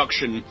for the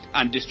production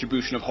and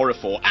distribution of horror,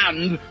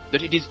 and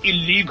that it is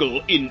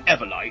illegal in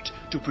Everlight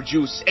to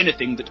produce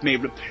anything that may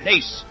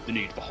replace the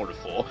need for horror,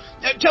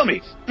 tell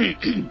me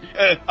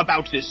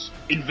about this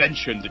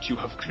invention that you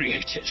have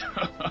created.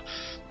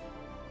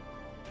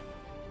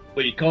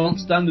 Well, you can't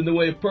stand in the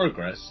way of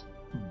progress,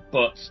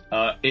 but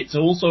it's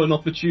also an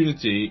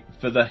opportunity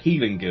for the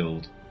healing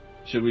guild.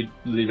 Should we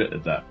leave it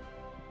at that?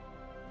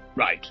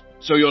 Right.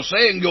 So you're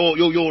saying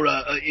you're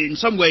in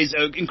some ways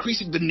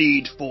increasing the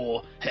need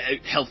for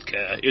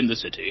healthcare in the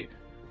city.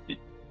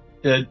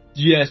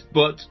 Yes,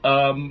 but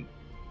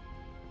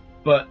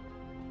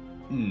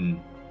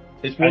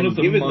it's one of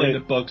the minor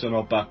bugs on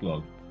our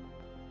backlog.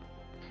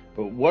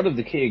 But one of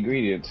the key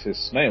ingredients is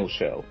snail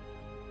shell,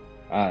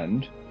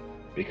 and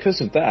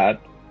because of that,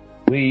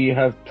 we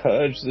have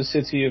purged the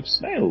city of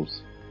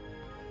snails.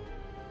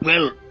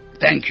 Well,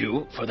 thank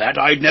you for that.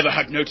 I'd never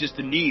had noticed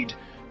the need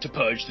to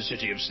purge the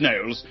city of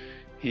snails.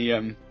 He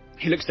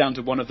looks down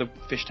to one of the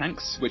fish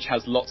tanks, which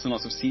has lots and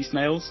lots of sea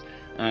snails,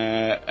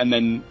 and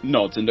then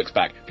nods and looks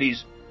back.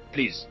 Please,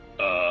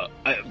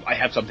 I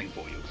have something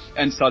for you.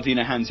 And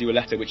Sardina hands you a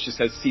letter which just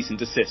says cease and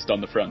desist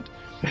on the front.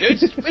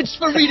 It's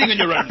for reading in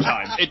your own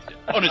time.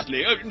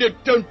 Honestly,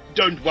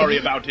 don't worry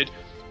about it.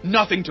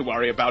 Nothing to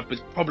worry about, but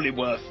probably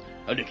worth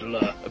a little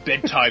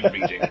bedtime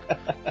reading.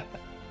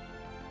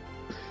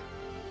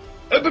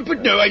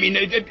 But no, I mean,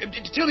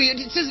 tell me.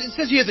 It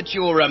says here that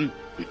you're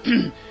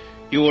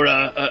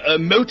a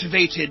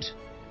motivated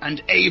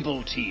and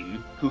able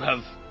team who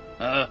have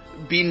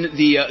been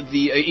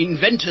the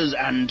inventors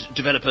and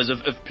developers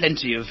of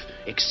plenty of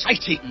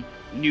exciting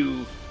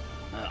new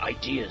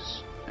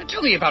ideas.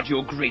 Tell me about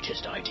your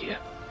greatest idea.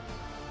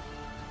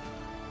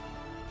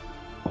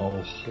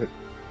 Oh,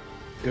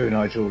 go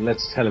Nigel.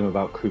 Let's tell him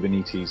about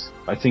Kubernetes.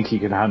 I think he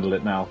can handle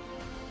it now.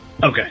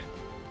 Okay.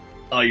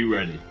 Are you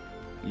ready?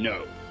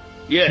 No.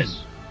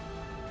 Yes.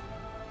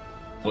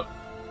 What?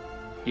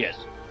 Yes.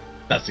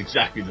 That's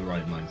exactly the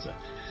right mindset.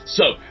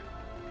 So,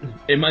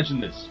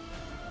 imagine this.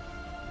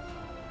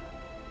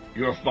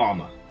 You're a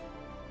farmer.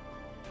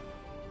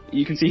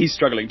 You can see he's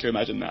struggling to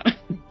imagine that.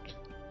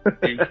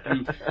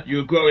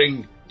 You're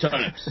growing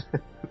turnips.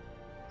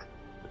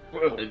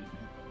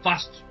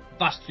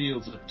 Vast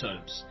fields of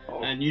turnips.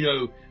 Oh. And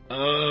you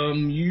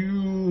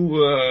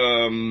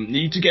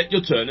need to get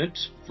your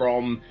turnips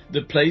from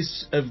the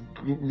place of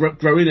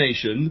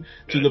growination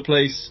to the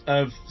place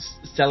of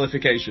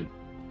stellification.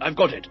 I've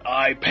got it.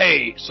 I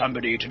pay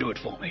somebody to do it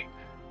for me.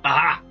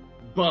 Aha!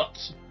 But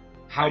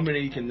how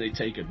many can they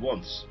take at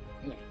once?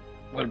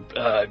 Well,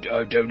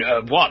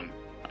 one,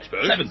 I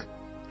suppose. 7.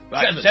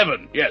 Right,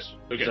 7, yes.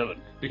 Okay. 7.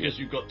 Because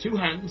you've got 2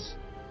 hands,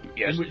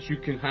 yes, in which you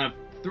can have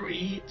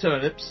 3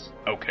 turnips.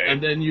 Okay.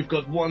 And then you've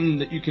got 1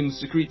 that you can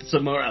secrete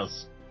somewhere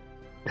else.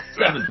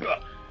 7.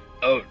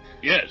 Oh,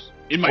 yes.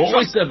 In my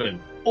Always trunk.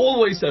 7.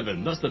 Always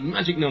 7. That's the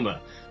magic number.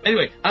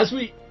 Anyway, as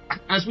we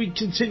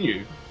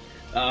continue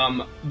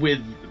with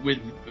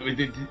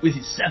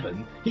his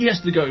 7, he has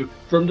to go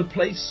from the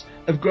place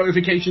of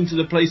growification to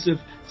the place of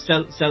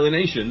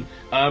sellination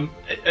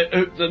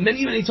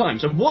many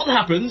times. And what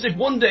happens if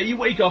one day you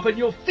wake up and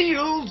your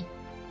field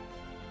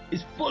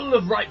is full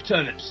of ripe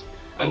turnips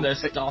and they're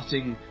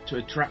starting to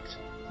attract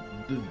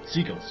the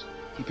seagulls?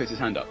 He puts his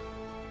hand up.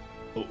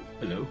 Oh,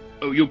 hello.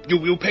 Oh,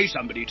 you'll pay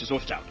somebody to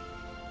sort it out.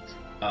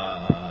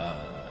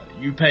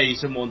 You pay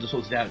someone to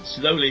sort it out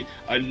slowly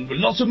and with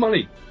lots of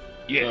money.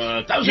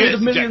 Yes. Thousands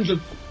of millions of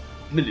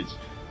millions.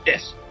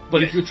 Yes.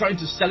 But if you're trying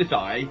to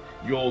sellify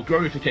your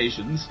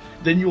growifications,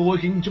 then you're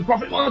working to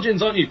profit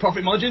margins, aren't you?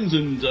 Profit margins,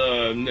 and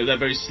they're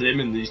very slim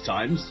in these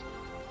times.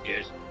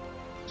 Yes.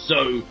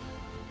 So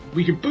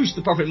we can boost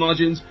the profit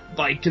margins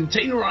by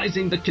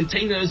containerizing the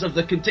containers of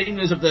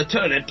the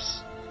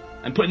turnips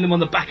and putting them on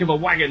the back of a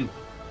wagon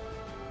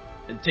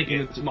and taking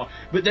them to market.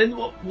 But then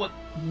what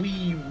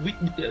we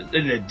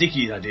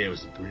Dickie's idea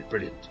was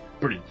brilliant.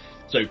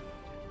 So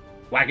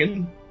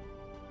wagon,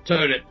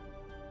 turnip,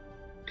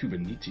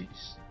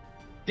 Kubernetes.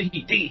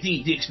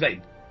 Dickie,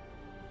 explain.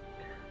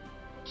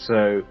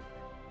 So,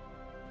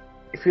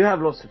 if you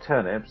have lots of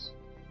turnips,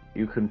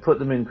 you can put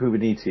them in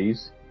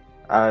Kubernetes,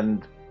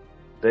 and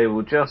they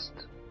will just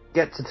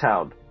get to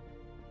town.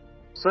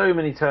 So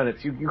many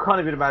turnips, you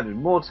can't even imagine.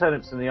 More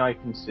turnips than the eye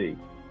can see.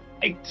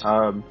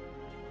 Um,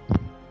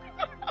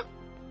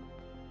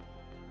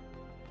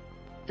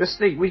 just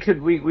think, we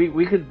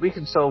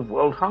could solve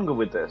world hunger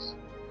with this.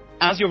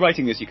 As you're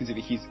writing this, you can see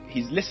that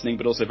he's listening,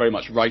 but also very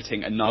much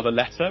writing another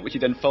letter, which he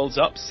then folds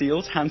up,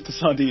 seals, hands to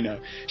Sardina.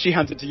 She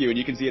hands it to you, and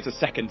you can see it's a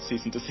second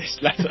cease and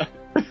desist letter.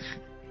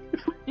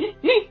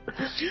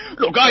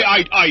 Look,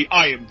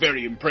 I am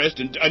very impressed,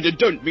 and I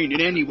don't mean in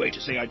any way to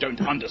say I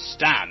don't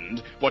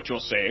understand what you're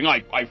saying.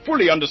 I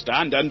fully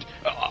understand and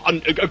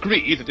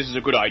agree that this is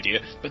a good idea,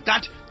 but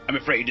that, I'm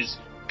afraid, is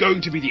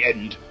going to be the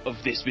end of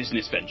this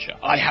business venture.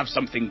 I have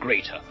something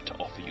greater to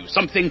offer you,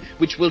 something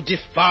which will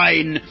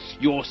define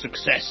your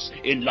success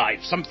in life,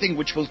 something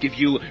which will give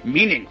you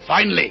meaning,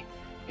 finally,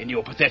 in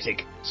your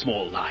pathetic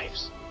small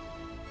lives.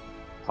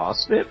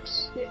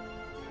 Parsnips?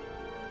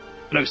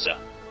 Closer.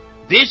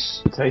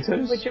 This...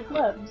 Potatoes? Which are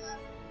worms.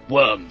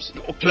 Worms.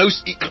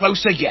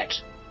 Closer yet.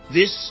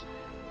 This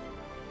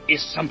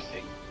is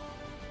something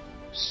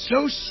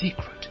so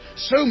secret,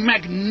 so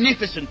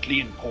magnificently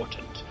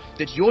important,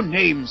 that your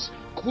names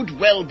could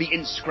well be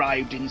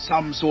inscribed in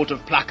some sort of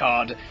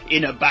placard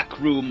in a back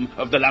room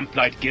of the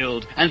Lamplight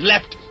Guild and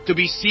left to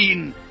be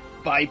seen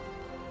by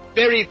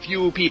very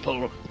few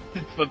people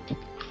for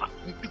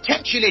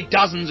potentially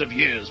dozens of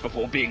years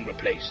before being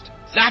replaced.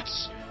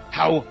 That's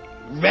how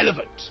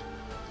relevant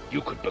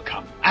you could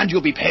become, and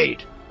you'll be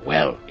paid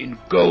well in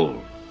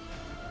gold.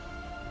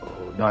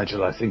 Oh,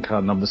 Nigel, I think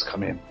our numbers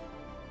come in.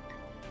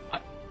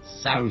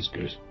 Sounds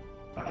good.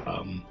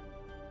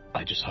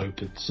 I just hope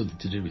it's something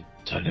to do with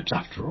turnips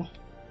after all.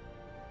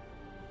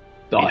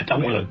 No, I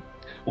don't want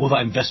all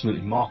that investment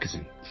in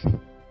marketing.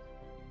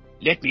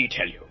 Let me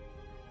tell you,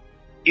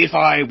 if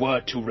I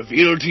were to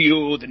reveal to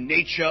you the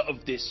nature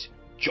of this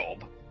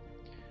job,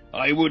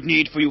 I would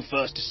need for you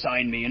first to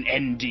sign me an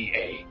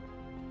NDA.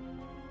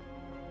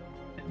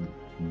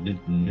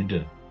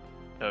 Nida.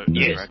 No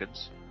Yes.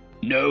 dragons.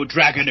 No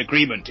dragon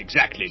agreement,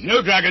 exactly.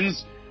 No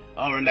dragons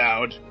are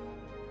allowed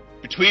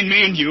between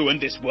me and you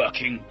and this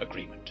working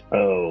agreement.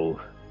 Oh.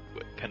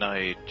 Can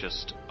I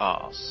just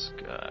ask,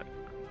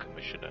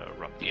 Commissioner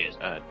Rumpy, Yes.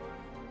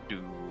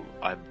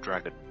 I'm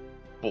dragon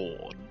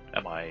born?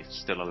 Am I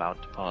still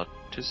allowed to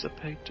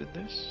participate in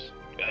this?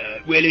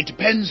 Well, it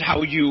depends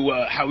how you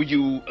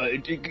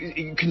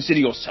consider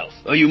yourself.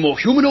 Are you more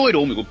humanoid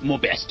or more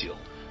bestial?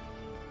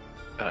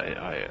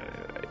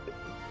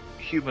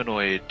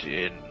 Humanoid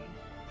in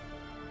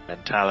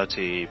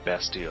mentality,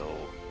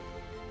 bestial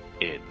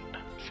in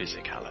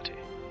physicality.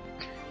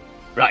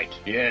 Right,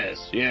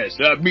 yes.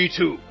 Me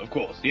too, of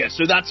course. Yes,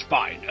 so that's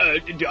fine.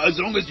 As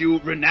long as you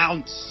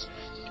renounce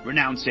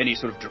any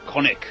sort of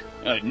draconic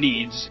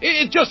needs,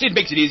 it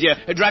makes it easier.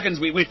 Dragons,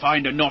 we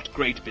find, are not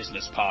great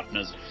business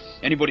partners.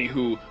 Anybody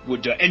who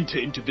would enter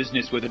into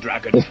business with a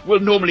dragon will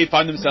normally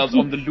find themselves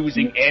on the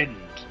losing end.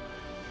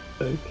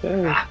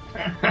 Okay.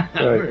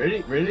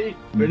 Right. Really?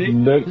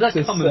 Note Does that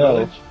to come with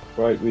self. knowledge?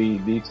 Right, we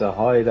need to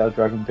hide our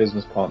dragon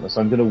business partner. So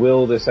I'm going to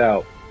will this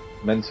out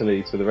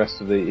mentally to the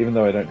rest of the... Even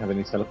though I don't have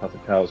any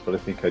telepathic powers, but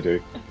I think I do.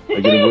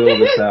 I'm going to will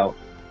this out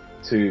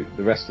to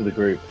the rest of the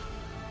group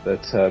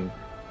that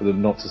for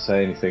them not to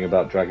say anything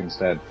about Dragon's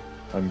Den.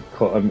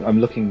 I'm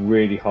looking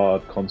really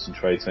hard,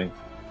 concentrating.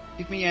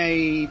 Give me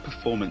a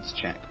performance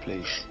check,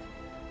 please.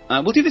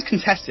 We'll do this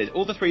contested.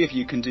 All the three of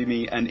you can do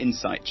me an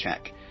insight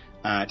check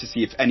to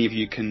see if any of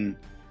you can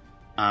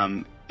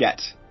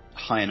get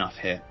high enough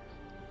here.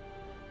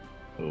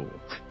 Oh.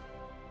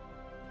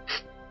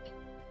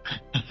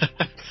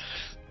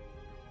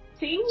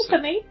 16 for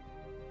me.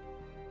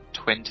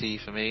 20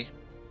 for me.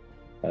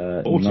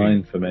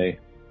 9 for me.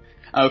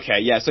 Okay,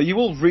 yeah, so you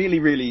all really,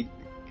 really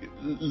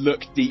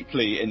look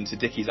deeply into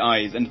Dickie's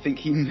eyes and think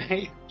he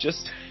may have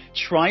just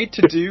tried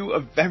to do a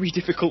very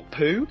difficult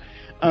poo.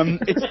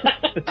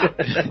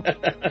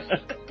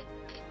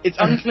 It's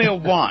unclear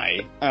why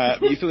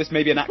you feel this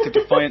may be an act of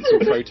defiance or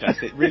protest.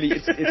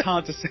 It's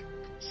hard to say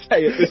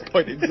at this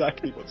point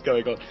exactly what's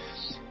going on.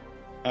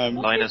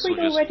 What Linus if we'd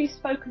will just- already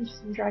spoken to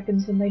some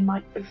dragons and they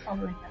might be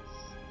following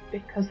us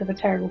because of a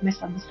terrible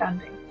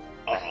misunderstanding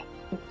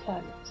with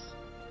turnips?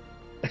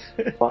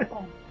 What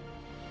then?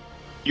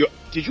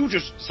 Did you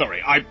just...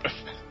 Sorry, I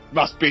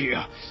must be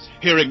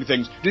hearing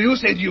things. Did you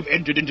say that you've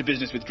entered into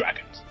business with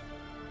dragons?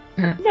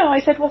 No, I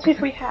said, what if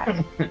we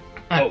had?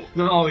 Oh.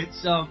 No,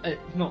 it's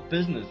not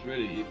business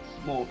really.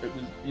 It's more. It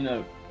was,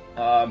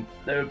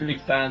 they were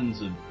big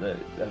fans of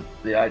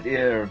the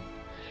idea.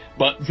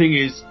 But the thing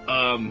is,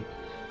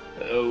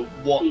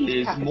 what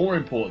is more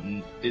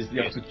important is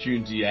the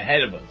opportunity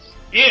ahead of us.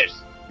 Yes.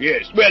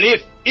 Well,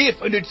 if,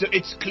 and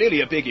it's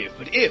clearly a big if,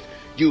 but if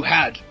you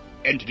had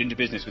entered into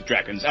business with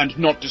dragons and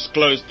not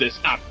disclosed this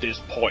at this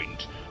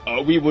point,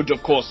 we would,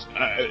 of course,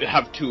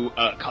 have to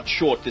cut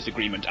short this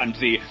agreement, and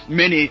the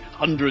many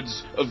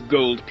hundreds of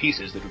gold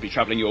pieces that would be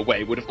travelling your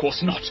way would, of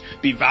course, not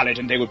be valid,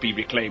 and they would be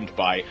reclaimed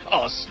by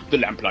us, the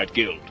Lamplight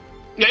Guild.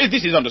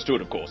 This is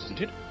understood, of course,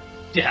 isn't it?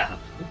 Yeah,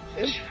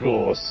 Of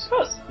course.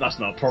 That's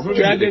not a problem.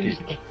 Dragons.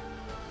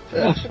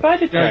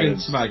 Provided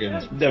Dragons,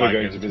 wagons. Never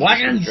going to business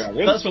Wagons! with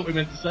dragons. That's what we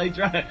meant to say.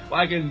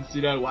 Wagons,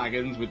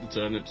 wagons with the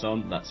turnips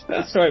on.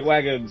 That's right,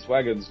 wagons,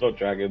 not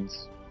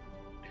dragons.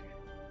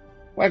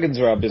 Wagons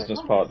are our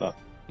business partner.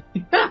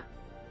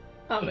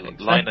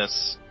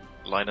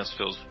 Linus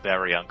feels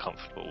very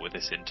uncomfortable with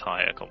this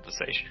entire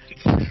conversation.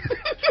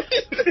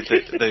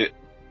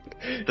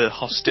 the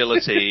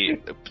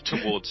hostility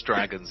towards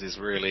dragons is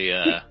really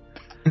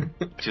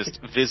just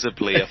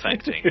visibly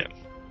affecting him.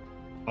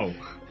 Oh.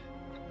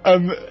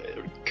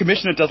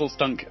 Commissioner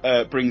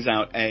Duzzlestunk brings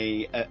out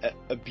a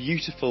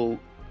beautiful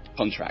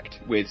contract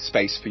with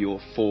space for your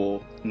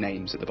 4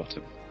 names at the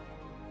bottom,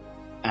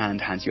 and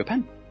hands you a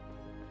pen.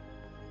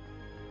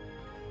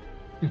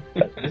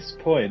 At this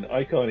point,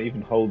 I can't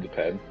even hold the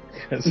pen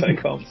because I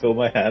can't feel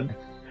my hand.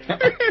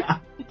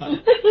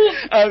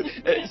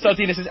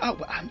 Sardina says,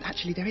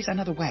 actually, there is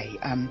another way.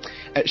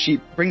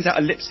 She brings out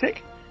a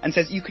lipstick and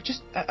says, you could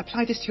just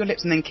apply this to your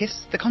lips and then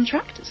kiss the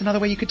contract. It's another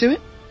way you could do it.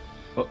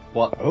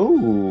 What?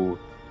 Oh,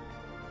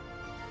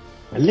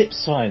 a lip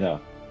signer.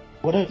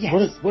 What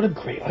a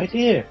great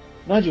idea,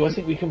 Nigel. I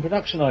think we can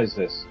productionize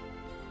this.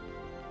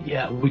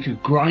 Yeah, we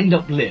could grind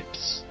up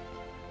lips,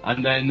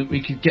 and then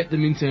we could get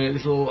them into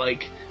little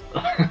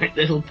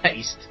little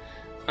paste,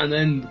 and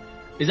then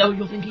is that what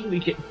you're thinking?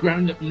 We get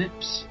ground up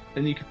lips,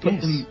 and you could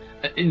put them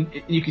in.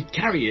 You could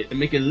carry it and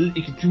make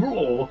you could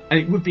draw, and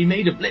it would be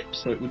made of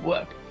lips, so it would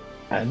work.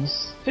 And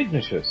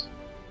signatures.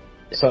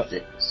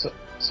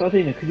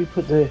 Sardina, could you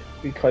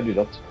be kind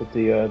enough to put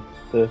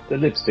the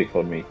lipstick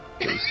on me,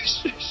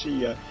 please?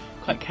 She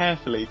quite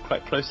carefully,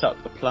 quite close up,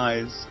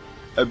 applies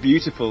a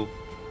beautiful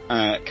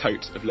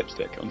coat of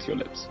lipstick onto your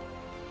lips.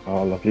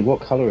 Oh, lovely.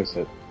 What colour is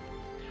it?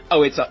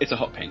 Oh, it's a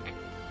hot pink.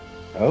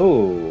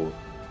 Oh,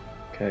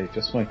 okay,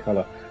 just my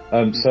colour.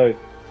 So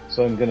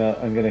I'm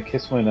gonna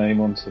kiss my name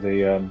onto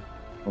the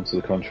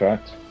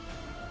contract.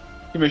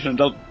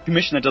 Commissioner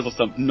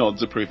Duzzlestump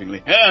nods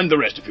approvingly. And the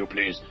rest of you,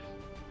 please.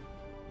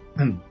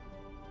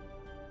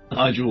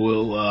 Nigel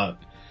will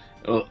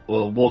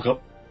walk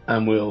up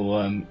and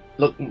we'll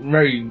look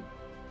very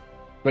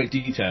great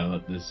detail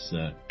at this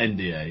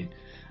NDA.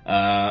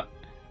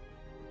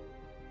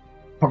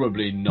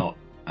 Probably not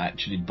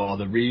actually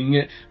bother reading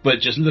it, but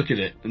just look at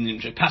it and then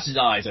just pass his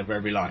eyes over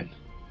every line.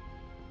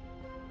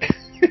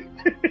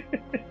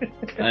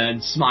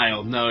 And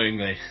smile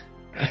knowingly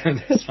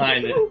and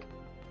sign it.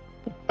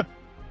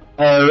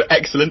 Oh,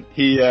 excellent.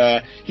 He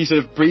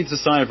sort of breathes a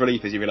sigh of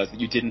relief as you realise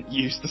that you didn't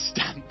use the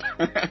stamp.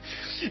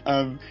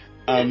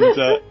 And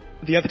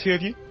the other 2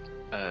 of you?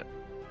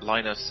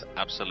 Linus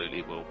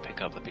absolutely will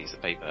pick up the piece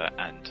of paper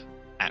and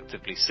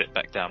actively sit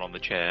back down on the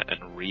chair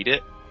and read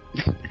it.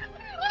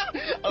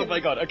 Oh my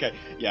god, okay.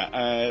 Yeah.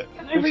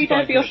 Can I read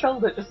over your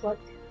shoulder, just like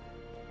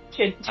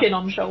chin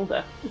on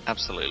shoulder?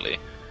 Absolutely.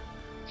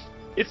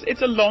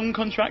 It's a long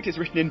contract. It's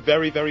written in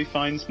very, very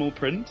fine small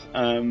print.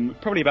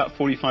 Probably about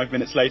 45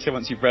 minutes later,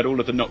 once you've read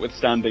all of the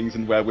notwithstandings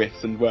and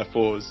wherewiths and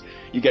wherefores,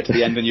 you get to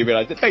the end and you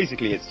realise that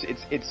basically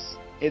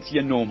it's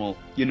your normal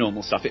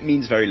stuff. It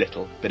means very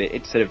little, but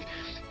it's sort of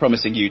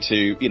promising you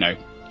to,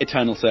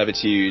 eternal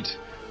servitude,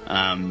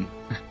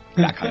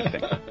 that kind of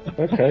thing.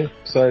 Okay,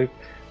 so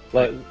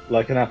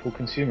like an Apple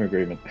consumer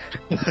agreement.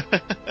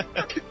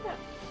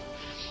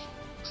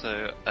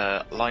 So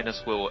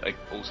Linus will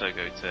also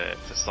go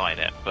to sign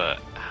it, but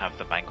have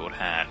the mangled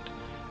hand,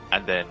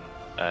 and then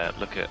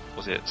look at,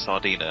 was it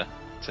Sardina,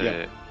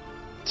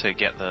 to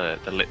get the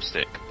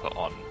lipstick put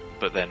on,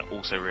 but then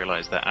also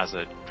realise that as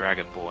a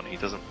dragonborn he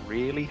doesn't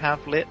really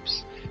have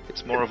lips,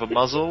 it's more of a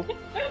muzzle.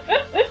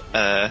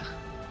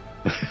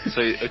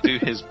 So do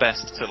his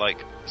best to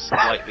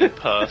slightly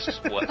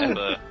purse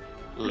whatever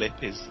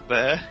lip is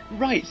there.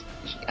 Right.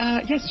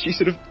 Yes, she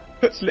sort of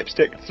puts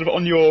lipstick sort of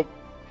on your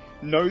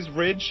nose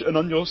ridge and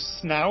on your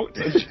snout,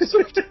 and just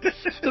sort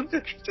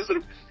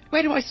of,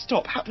 where do I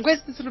stop? Where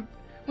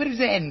does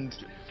it end?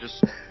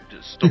 Just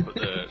stop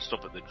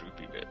at the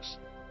droopy bits.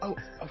 Oh,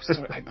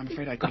 sorry. I'm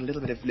afraid I got a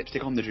little bit of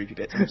lipstick on the droopy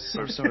bits. I'm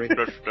so sorry.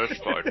 That's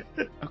fine.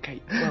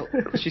 Okay. Well,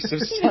 she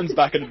sort of stands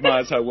back and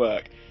admires her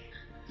work.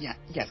 Yeah.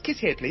 Yes. Kiss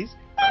here, please.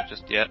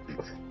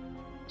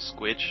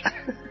 Squidge.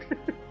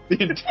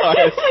 The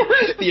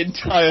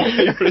entire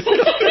paper is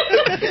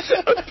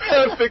a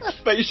perfect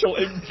facial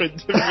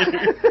imprint of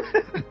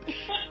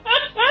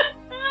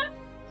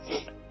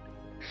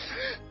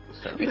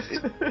you.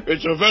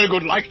 It's a very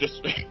good likeness.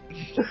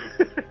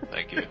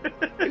 Thank you.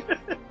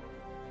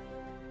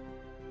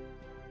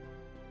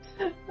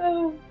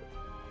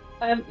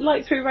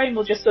 Light Through Rain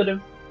will just sort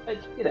of,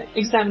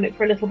 examine it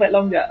for a little bit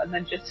longer, and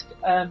then just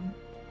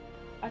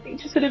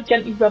sort of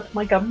gently rub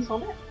my gums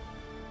on it.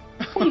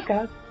 There you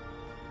go.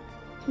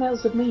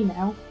 Smells of me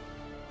now.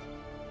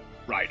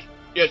 Right.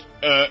 Yes.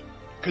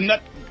 Can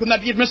that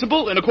be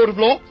admissible in a court of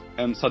law?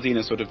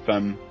 Sardina sort of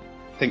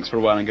thinks for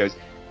a while and goes,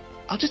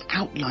 "I'll just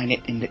outline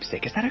it in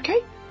lipstick. Is that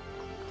okay?"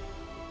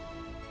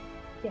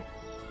 Yes.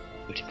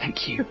 Good.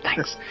 Thank you.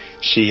 Thanks.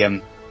 She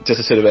does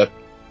a sort of a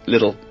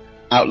little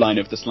outline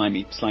of the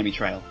slimy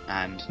trail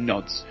and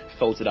nods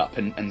folds it up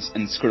and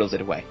scribbles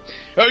it away.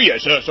 Oh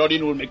yes,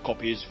 Sardine will make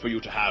copies for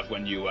you to have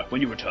when you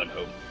return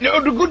home. Now,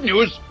 the good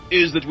news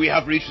is that we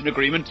have reached an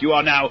agreement. You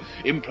are now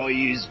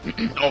employees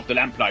of the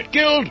Lamplight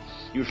Guild.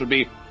 You shall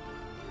be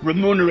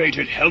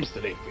remunerated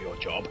healthily for your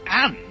job,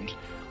 and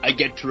I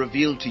get to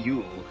reveal to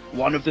you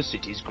one of the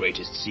city's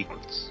greatest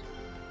secrets.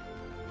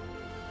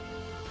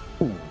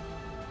 Ooh.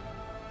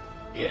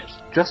 Yes.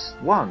 Just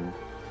one?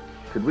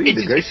 Could we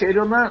negotiate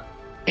on that?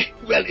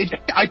 Well,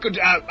 I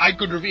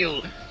could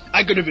reveal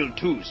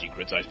 2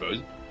 secrets, I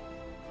suppose.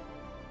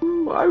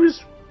 Ooh, I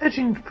was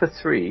edging for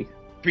 3.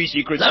 3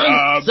 secrets.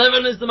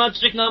 7 is the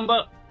magic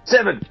number.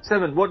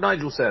 7, what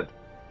Nigel said.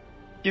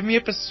 Give me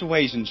a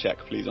persuasion check,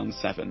 please, on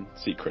 7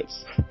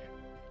 secrets.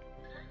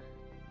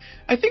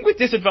 I think with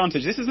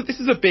disadvantage, this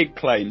is a big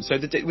claim, so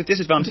with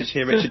disadvantage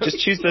here, Richard, just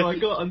choose the... So I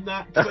got a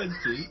nat 20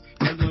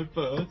 as my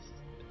first.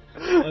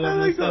 And then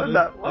I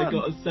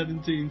got a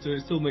 17, so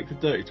it still makes a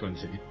dirty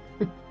 20.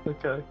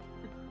 Okay.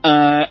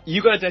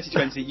 You got a dirty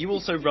 20. You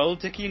also rolled,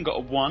 Dickie, and got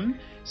a 1.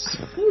 So,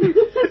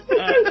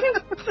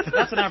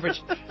 that's an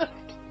average.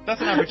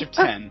 That's an average of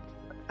 10.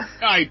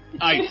 I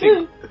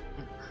think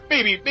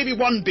maybe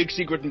 1 big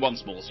secret and 1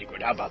 small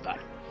secret. How about that?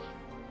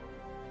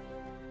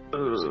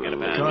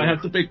 Can I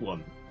have the big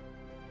one?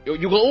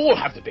 You will all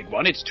have the big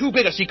one. It's too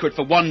big a secret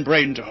for one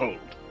brain to hold.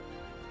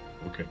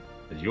 Okay.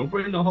 Is your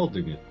brain not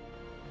holding it?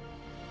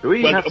 Do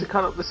we have to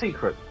cut up the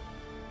secret,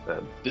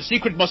 then? The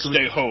secret must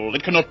stay whole.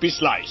 It cannot be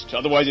sliced.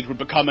 Otherwise it would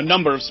become a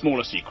number of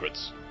smaller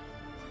secrets.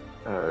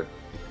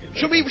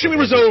 Shall we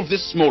resolve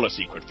this smaller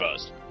secret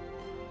first?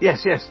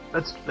 Yes.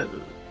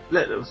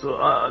 Let us.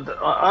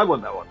 I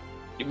want that one.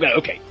 Well,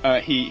 okay.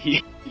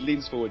 He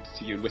leans forward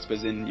to you and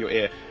whispers in your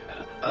ear,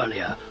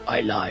 Earlier,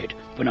 I lied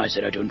when I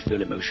said I don't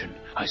feel emotion.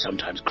 I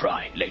sometimes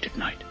cry late at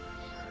night.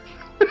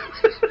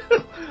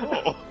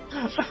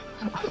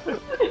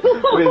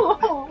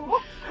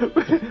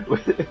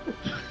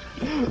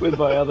 with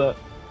my other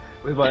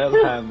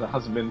hand that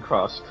hasn't been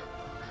crushed,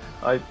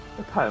 I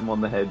pat him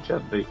on the head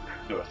gently.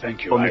 Oh,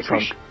 thank you. I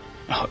appreciate.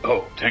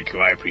 Oh, thank you.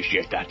 I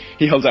appreciate that.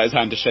 He holds out his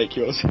hand to shake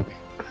yours.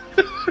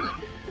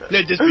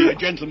 Let this be a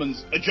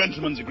gentleman's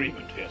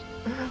agreement. Yes.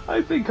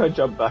 I think I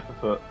jumped back a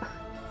foot.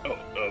 Oh,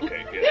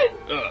 okay. Yes.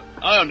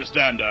 I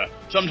understand.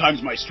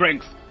 Sometimes my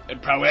strength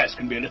and prowess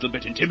can be a little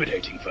bit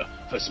intimidating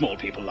for small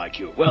people like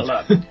you. Well,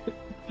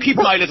 keep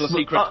my little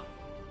secret.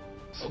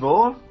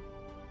 Small?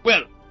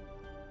 Well,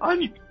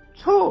 I'm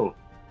tall.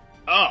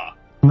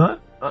 No.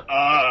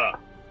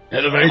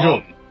 Head of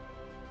Angel.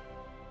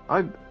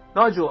 I'm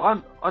Nigel.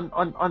 I'm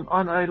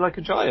like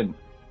a giant.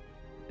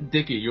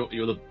 Dickie, you're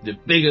the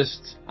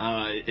biggest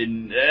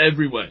in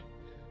every way.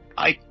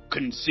 I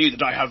can see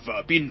that I have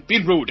been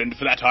rude, and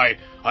for that I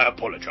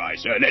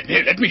apologise.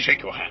 Let me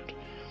shake your hand.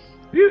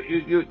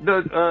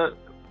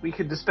 We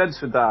can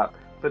dispense with that,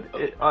 but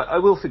I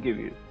will forgive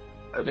you.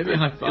 Maybe a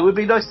high five. It would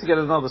be nice to get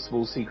another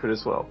small secret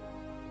as well.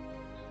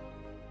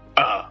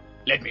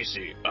 Let me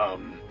see.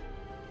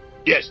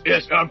 Yes,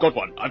 I've got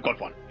one.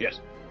 Yes.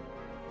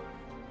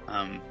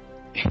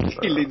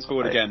 He leans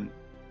forward again.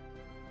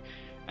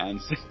 And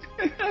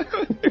I've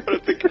got to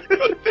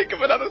think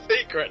of another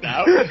secret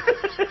now.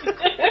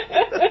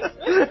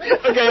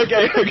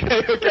 Okay.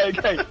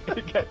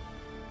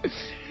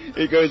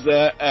 He goes,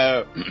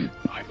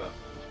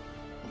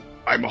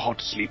 I'm a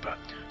hot sleeper,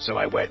 so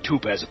I wear 2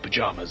 pairs of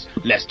pajamas,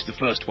 lest the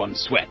first one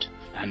sweat,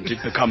 and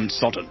it becomes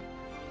sodden.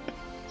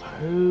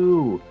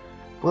 Oh,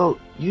 well,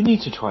 you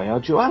need to try our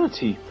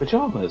duality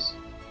pajamas.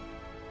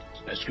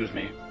 Excuse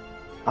me?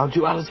 Our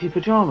duality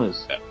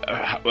pajamas.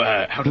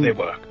 How do they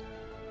work?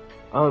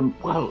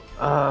 Well,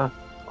 I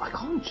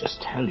can't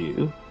just tell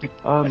you.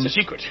 It's a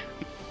secret.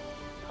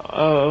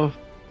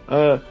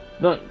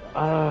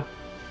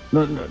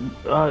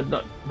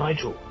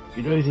 Nigel,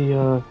 you know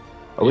the,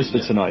 I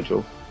whispered to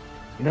Nigel,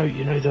 you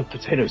know the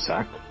potato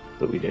sack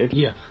that we did?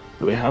 Yeah.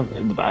 That we have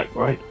in the back,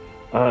 right?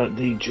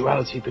 The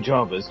duality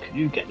pajamas, can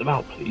you get them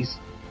out, please?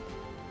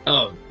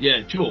 Oh,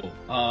 yeah, sure.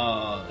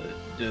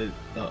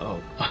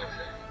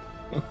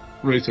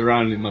 Root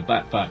around in my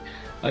backpack.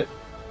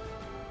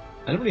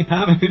 I don't really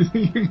have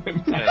anything in my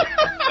bag.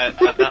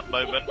 At that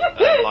moment,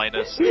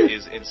 Linus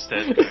is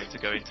instead going to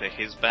go into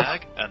his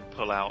bag and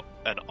pull out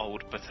an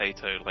old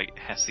potato,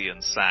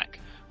 Hessian sack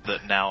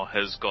that now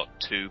has got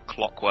 2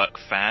 clockwork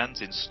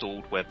fans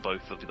installed where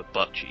both of the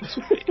butt cheeks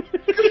would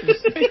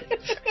be.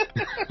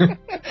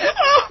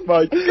 Oh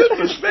my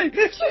goodness me!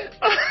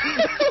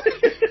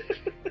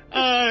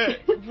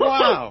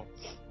 Wow.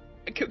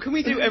 Can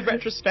we do a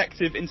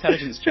retrospective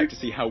intelligence check to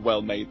see how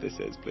well made this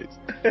is, please?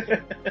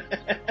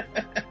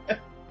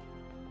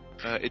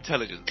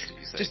 Intelligence, did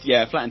you say? Just,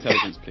 flat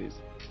intelligence, please.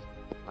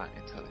 Flat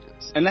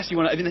intelligence. Unless you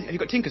want to... Have you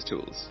got Tinker's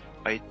Tools?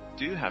 I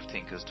do have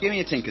Tinker's Tools. Give me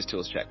a Tinker's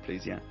Tools check,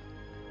 please, yeah.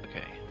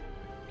 Okay.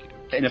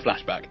 In a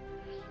flashback.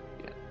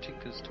 Yeah,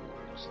 Tinker's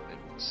Tools.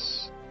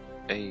 It's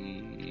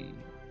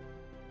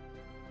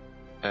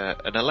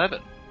an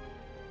 11.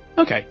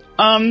 Okay.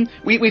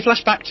 We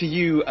flash back to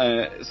you,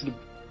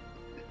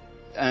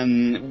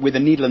 with a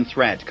needle and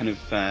thread, kind of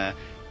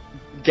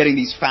getting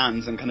these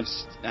fans and kind of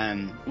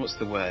what's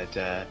the word?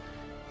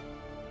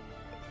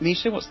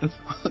 Misha, what's the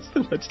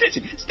word?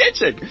 Stitching.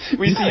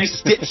 We see you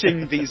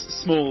stitching these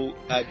small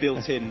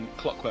built-in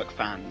clockwork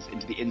fans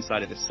into the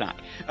inside of the sack.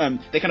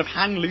 They kind of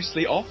hang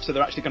loosely off, so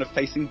they're actually kind of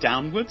facing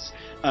downwards.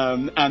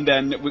 And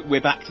then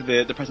we're back to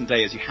the present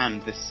day as you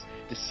hand this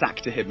sack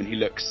to him, and he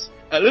looks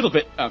a little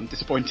bit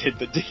disappointed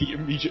that he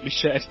immediately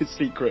shared his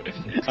secret.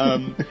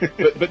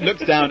 But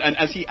looks down, and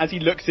as he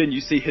looks in,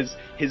 you see his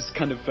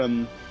kind of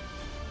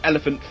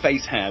elephant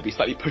face hair be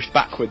slightly pushed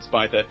backwards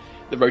by the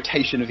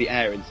rotation of the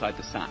air inside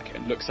the sack,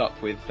 and looks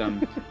up with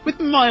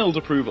mild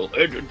approval.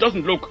 It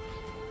doesn't look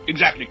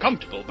exactly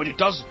comfortable, but it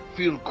does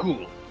feel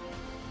cool.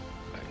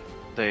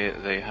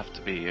 They have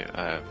to be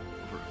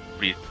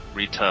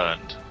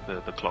returned.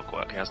 The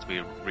clockwork has to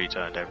be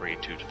returned every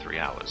 2 to 3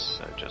 hours.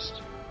 So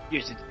just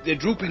yes, they're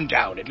drooping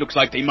down. It looks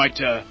like they might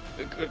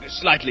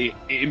slightly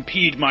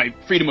impede my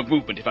freedom of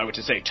movement if I were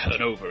to say turn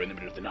over in the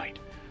middle of the night.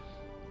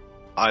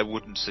 I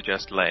wouldn't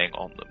suggest laying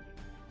on them.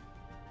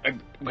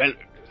 Well,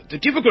 the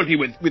difficulty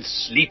with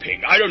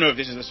sleeping, I don't know if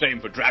this is the same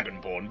for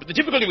Dragonborn, but the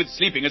difficulty with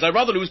sleeping is I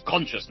rather lose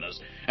consciousness,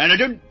 and I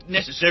don't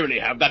necessarily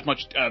have that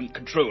much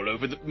control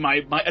over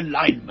my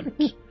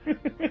alignment.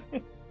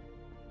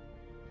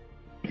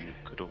 You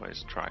could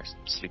always try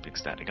sleeping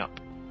standing up.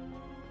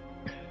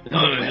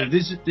 No.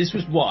 This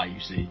was why, you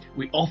see,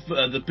 we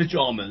offer the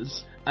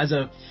pyjamas as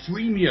a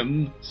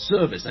freemium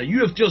service. Now,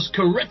 you have just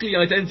correctly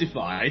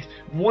identified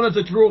one of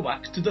the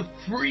drawbacks to the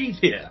free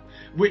tier,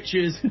 which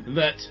is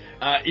that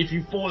if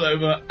you fall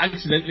over,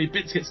 accidentally,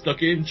 bits get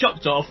stuck in,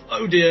 chopped off,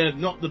 oh dear,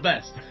 not the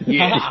best.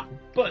 Yeah.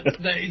 But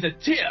there is a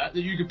tier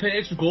that you can pay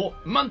extra for,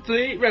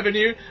 monthly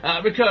revenue,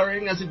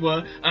 recurring as it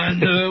were,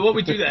 and what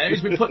we do there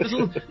is we put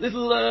little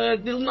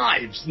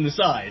knives in the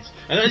sides,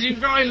 and as you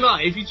try and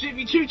lie, if you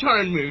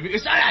try and move, it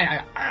goes,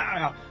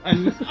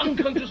 and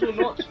unconscious or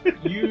not,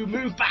 you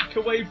move back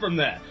away from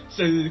there.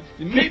 So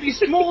maybe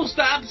small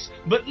stabs,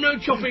 but no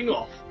chopping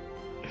off.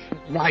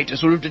 Right, a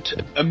sort of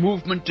a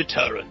movement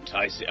deterrent.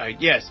 I see.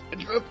 Yes.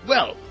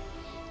 Well,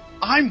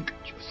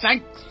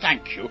 thank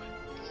you.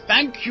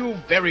 Thank you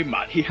very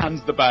much. He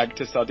hands the bag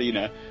to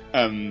Sardina,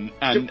 and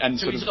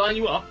Should we sign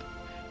you up?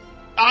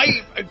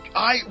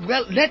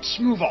 Well, let's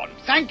move on.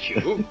 Thank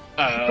you.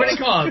 Credit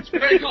card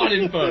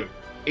info.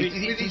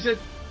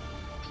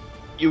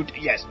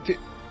 Yes.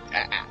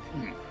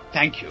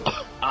 Thank you.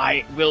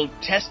 I will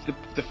test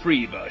the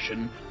free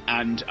version,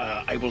 and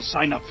I will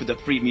sign up for the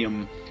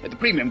premium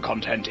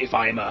content if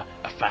I'm a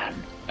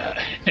fan,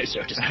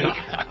 so to speak.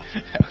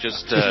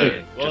 Just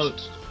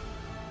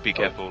be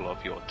careful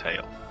of your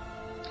tail.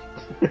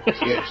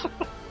 Yes.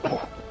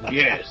 Oh,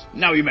 yes.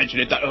 Now you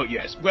mention it. Oh,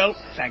 yes. Well,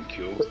 thank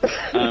you.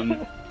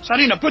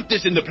 Sarina, put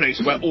this in the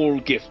place where all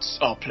gifts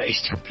are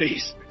placed,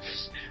 please.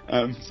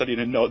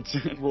 Sarina nods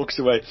and walks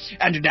away.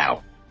 And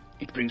now,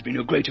 it brings me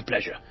no greater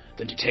pleasure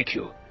than to take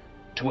you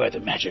to where the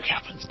magic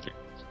happens.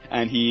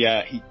 And he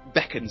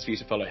beckons for you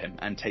to follow him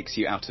and takes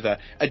you out of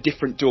a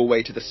different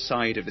doorway to the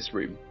side of this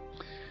room.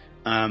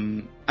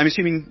 I'm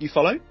assuming you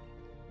follow?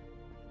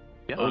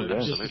 Yeah,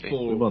 absolutely.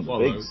 We want the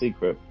big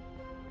secret.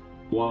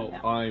 While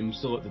I'm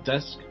still at the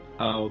desk,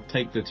 I'll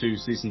take the 2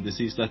 cease and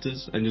desist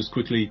letters and just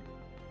quickly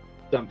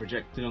stamp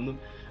projecting on them,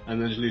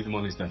 and then just leave them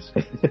on his desk.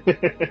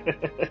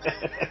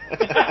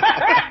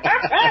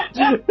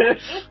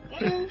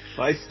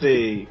 I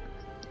see.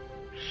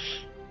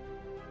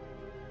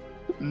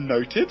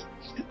 Noted.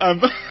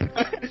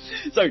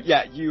 So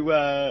yeah, you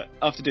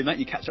after doing that,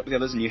 you catch up with the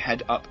others and you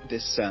head up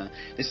this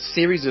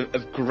series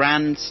of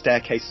grand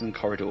staircases and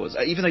corridors.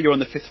 Even though you're on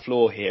the 5th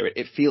floor here,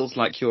 it feels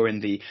like you're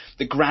in the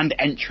grand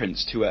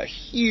entrance to a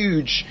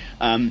huge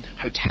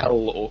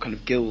hotel or kind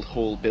of guild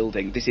hall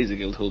building. This is a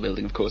guild hall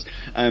building, of course.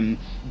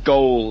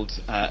 Gold,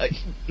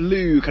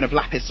 blue, kind of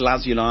lapis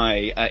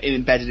lazuli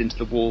embedded into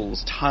the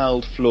walls,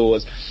 tiled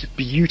floors,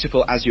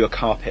 beautiful azure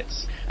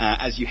carpets.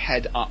 As you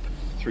head up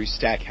through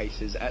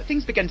staircases,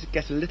 things begin to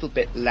get a little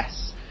bit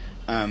less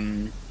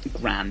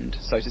grand,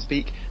 so to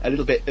speak, a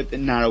little bit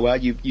narrower.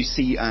 You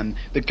see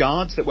the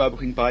guards that were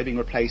walking by being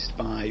replaced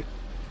by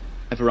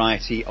a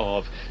variety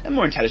of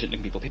more intelligent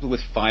looking people with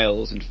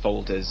files and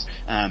folders,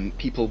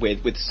 people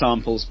with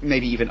samples,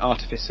 maybe even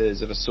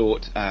artificers of a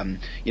sort,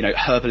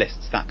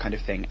 herbalists, that kind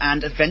of thing.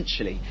 And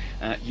eventually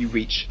you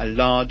reach a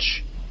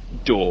large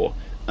door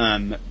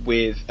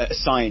with a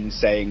sign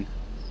saying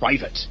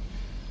private.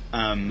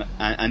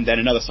 And then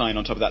another sign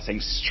on top of that saying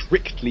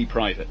strictly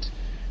private.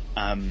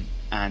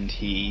 And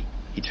he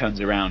turns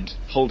around,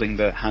 holding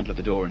the handle of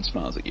the door, and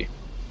smiles at you.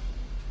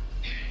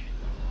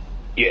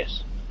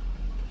 Yes.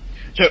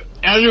 So,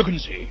 as you can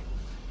see,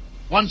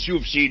 once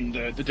you've seen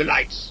the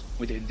delights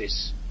within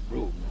this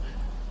room,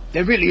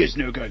 there really is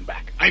no going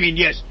back. I mean,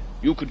 yes,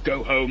 you could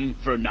go home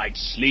for a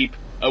night's sleep,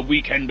 a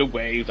weekend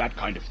away, that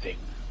kind of thing.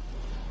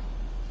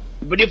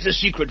 But if the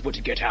secret were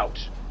to get out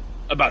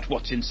about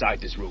what's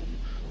inside this room,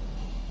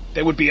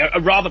 there would be a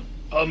rather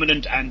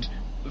permanent and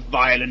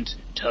violent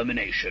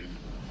termination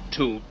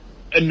to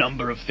a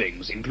number of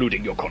things,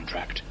 including your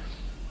contract.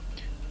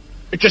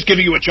 It's just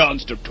giving you a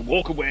chance to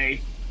walk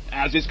away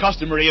as is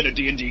customary in a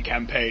D&D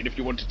campaign, if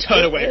you want to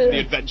turn away from the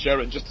adventure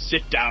and just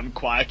sit down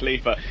quietly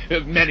for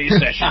many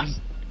sessions,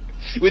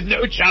 with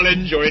no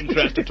challenge or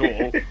interest at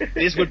all,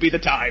 this would be the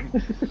time.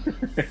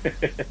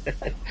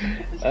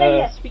 So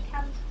yes, we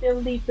can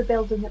still leave the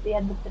building at the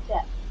end of the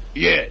deck.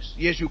 Yes,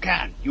 you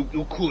can. You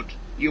could.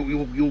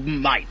 You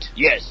might.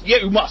 Yes,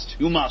 you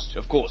must,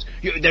 of course.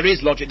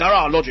 There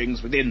are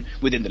lodgings within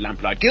the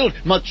Lamplight Guild,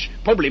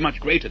 probably much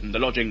greater than the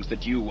lodgings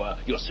that you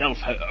yourself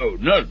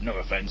own. No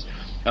offence.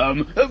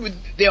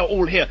 They are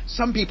all here.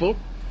 Some people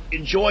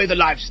enjoy the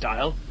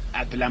lifestyle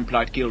at the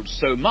Lamplight Guild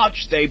so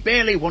much they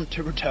barely want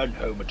to return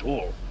home at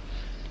all.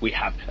 We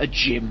have a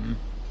gym,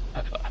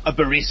 a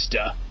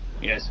barista.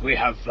 Yes, we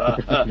have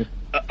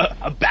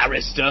a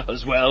barrister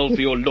as well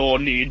for your law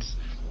needs.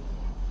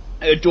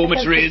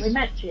 Dormitories. We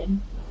met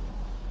Jim.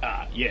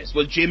 Yes.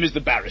 Well, Jim is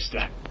the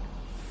barrister.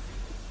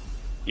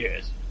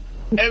 Yes.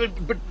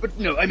 But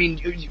no, I mean,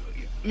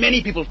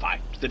 many people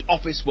find that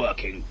office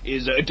working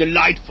is a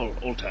delightful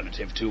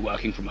alternative to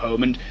working from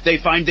home, and they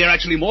find they're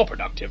actually more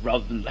productive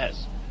rather than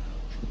less.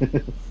 I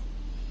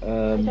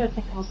don't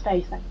think I'll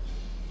stay, thanks.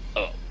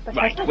 Oh, but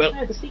right. I'd like to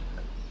know the secrets.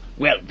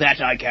 Well, that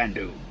I can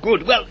do.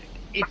 Good. Well,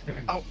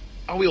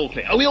 are we all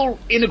clear? Are we all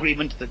in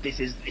agreement that this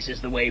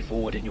is the way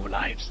forward in your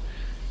lives?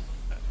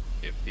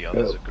 If the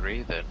others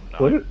agree, then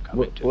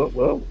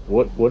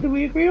what do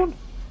we agree on?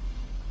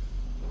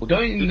 We're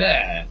going in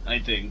there, I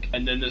think,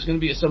 and then there's going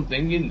to be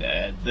something in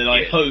there that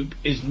I hope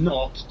is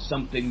not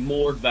something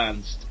more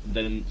advanced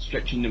than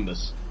stretching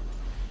Nimbus.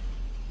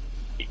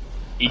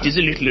 It is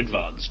a little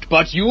advanced,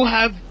 but you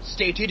have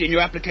stated in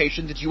your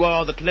application that you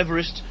are the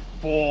cleverest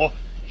for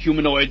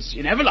humanoids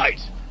in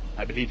Everlight,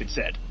 I believe it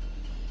said.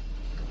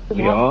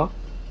 We are.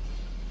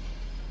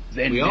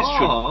 Then We this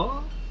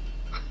are.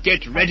 should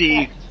get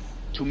ready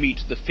to meet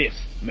the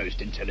 5th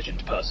most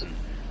intelligent person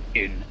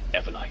in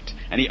Everlight.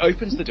 And he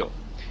opens the door.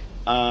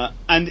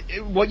 And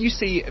what you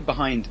see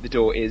behind the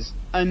door is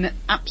an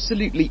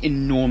absolutely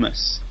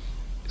enormous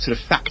sort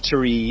of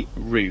factory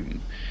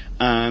room.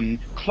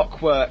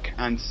 Clockwork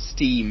and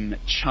steam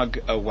chug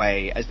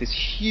away as this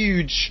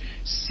huge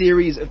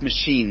series of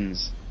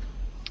machines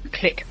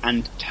click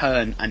and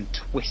turn and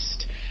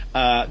twist.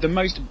 The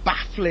most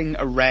baffling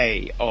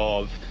array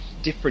of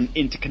different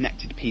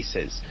interconnected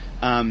pieces.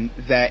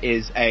 There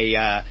is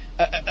a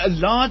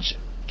large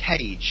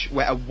cage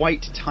where a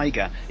white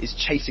tiger is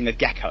chasing a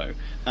gecko,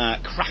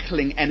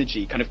 crackling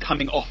energy kind of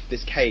coming off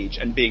this cage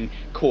and being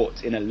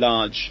caught in a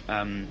large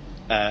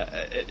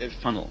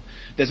funnel.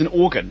 There's an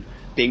organ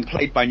being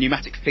played by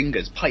pneumatic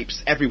fingers,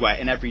 pipes everywhere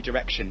in every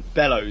direction,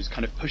 bellows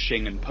kind of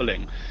pushing and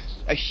pulling.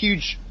 A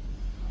huge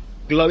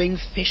glowing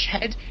fish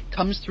head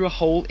comes through a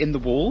hole in the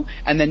wall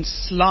and then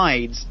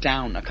slides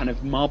down a kind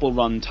of marble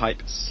run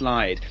type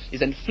slide. It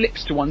then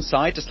flips to one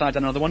side to slide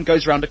down another one,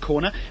 goes around a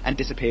corner and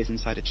disappears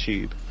inside a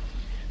tube.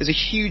 There's a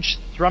huge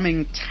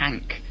thrumming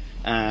tank,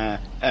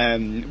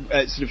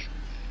 sort of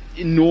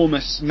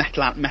enormous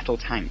metal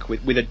tank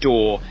with a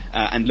door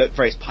and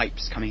various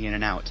pipes coming in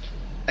and out.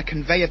 A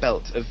conveyor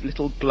belt of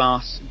little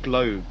glass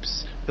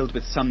globes filled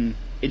with some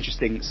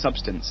interesting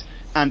substance,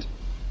 and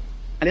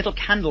a little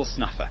candle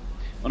snuffer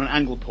on an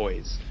angle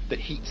poise that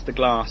heats the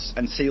glass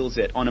and seals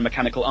it on a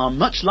mechanical arm,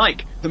 much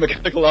like the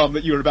mechanical arm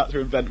that you were about to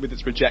invent with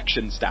its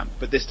rejection stamp,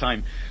 but this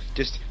time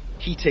just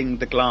heating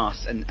the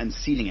glass and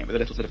sealing it with a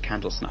little sort of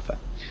candle snuffer.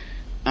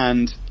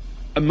 And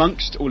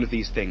amongst all of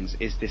these things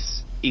is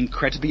this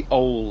incredibly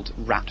old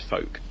rat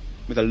folk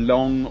with a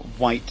long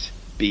white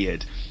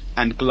beard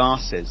and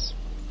glasses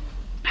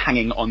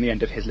hanging on the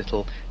end of his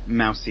little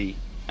mousy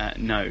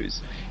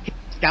nose. His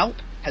scalp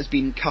has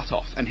been cut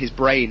off and his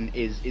brain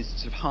is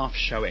sort of half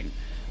showing,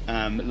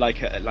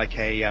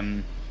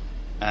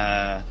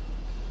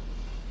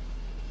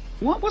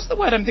 what's the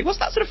word I'm thinking? What's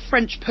that sort of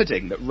French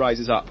pudding that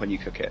rises up when you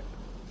cook it?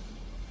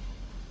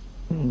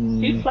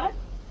 Souffle?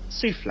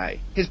 Souffle.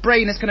 His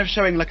brain is kind of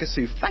showing like a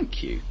souffle.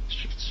 Thank you.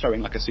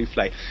 Showing like a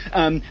souffle.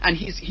 And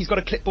he's got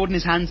a clipboard in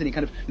his hands and he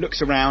kind of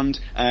looks around,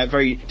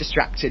 very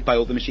distracted by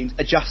all the machines,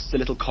 adjusts a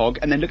little cog,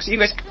 and then looks at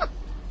you and goes,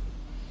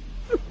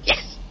 "Oh,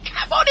 yes,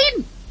 come on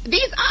in.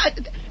 These are..."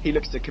 He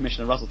looks at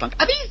Commissioner Russelltongue.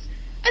 Are these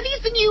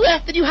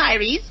the new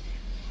hirees?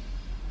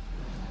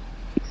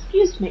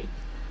 Excuse me.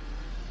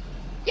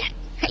 Yes,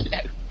 hello.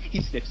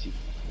 He sniffs you.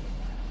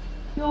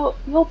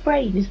 Your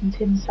brain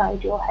isn't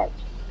inside your head.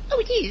 Oh,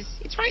 it is.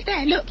 It's right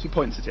there. Look. He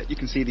points at it. You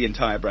can see the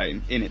entire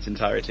brain in its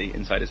entirety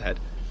inside his head.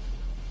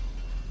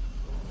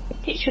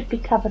 It should be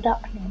covered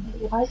up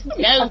normally. Why isn't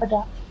it covered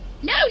up?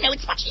 No,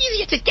 it's much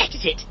easier to get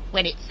at it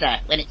when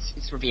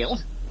it's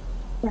revealed.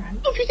 Right.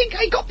 Oh, do you think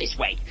I got this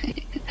way?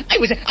 I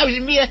was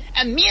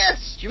a mere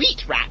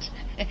street rat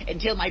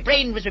until my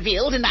brain was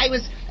revealed and I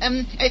was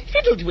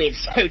fiddled with,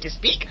 so to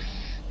speak.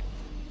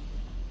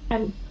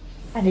 And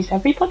is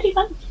everybody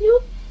like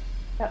you?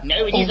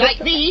 No, it is like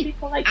me.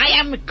 I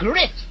am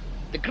Griff,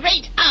 the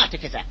great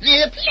artificer.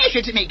 A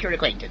pleasure to make your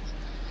acquaintance.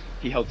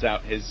 He holds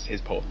out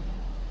his paw.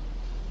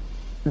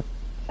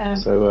 I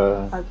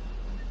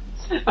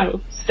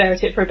will stare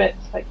at it for a bit.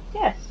 It's like,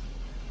 yes.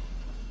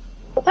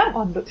 But that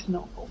one looks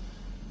normal.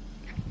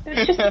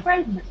 It's just the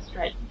brain that's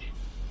strange.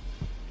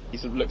 He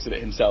sort of looks at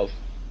it himself,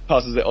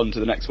 passes it on to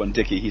the next one,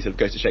 Dickie. He sort of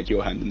goes to shake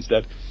your hand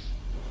instead.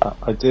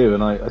 I do,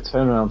 and I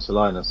turn around to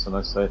Linus and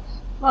I say,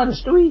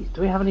 Linus, do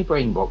we have any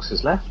brain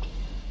boxes left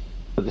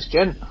for this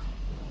gent?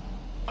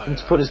 And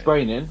to put his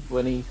brain in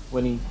when he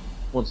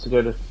wants to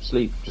go to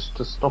sleep, just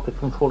to stop it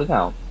from falling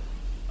out.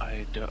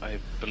 I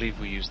believe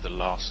we used the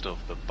last of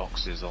the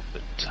boxes of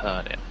the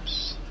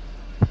turnips.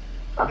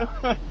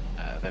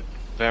 They're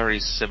very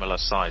similar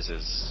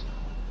sizes,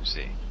 you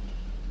see.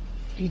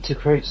 Need to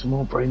create some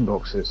more brain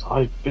boxes.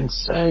 I've been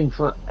saying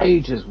for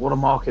ages what a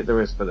market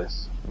there is for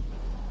this.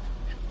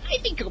 I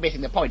think you're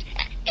missing the point.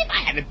 If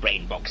I have a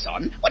brain box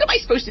on, what am I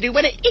supposed to do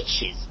when it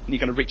itches? And he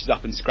kind of reaches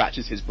up and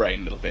scratches his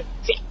brain a little bit.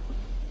 See?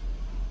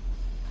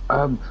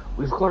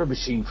 We've got a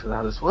machine for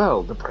that as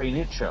well, the brain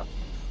itcher.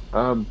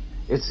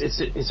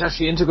 It's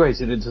actually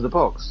integrated into the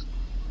box.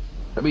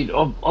 I mean,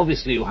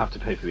 obviously you'll have to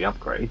pay for the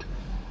upgrade.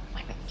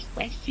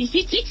 Well,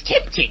 it's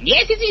tempting.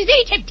 Yes, it is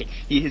very tempting.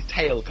 His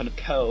tail kind of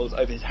curls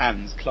over his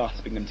hands,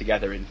 clasping them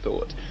together in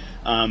thought.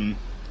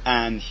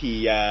 And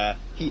he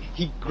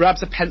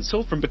grabs a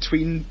pencil from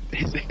between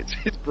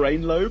his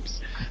brain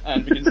lobes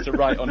and begins to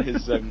write on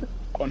his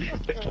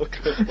little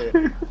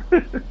clipboard.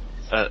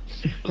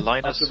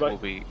 Linus will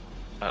be.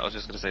 I was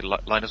just going to say,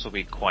 Linus will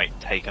be quite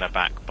taken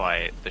aback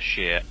by the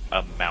sheer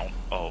amount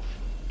of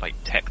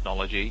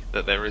technology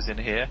that there is in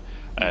here,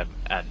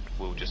 and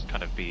will just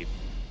kind of be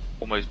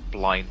almost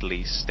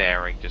blindly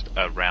staring just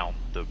around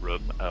the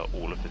room at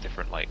all of the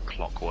different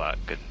clockwork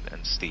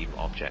and steam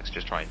objects,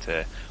 just trying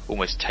to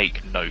almost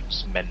take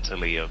notes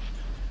mentally of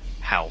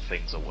how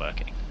things are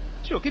working.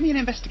 Sure, give me an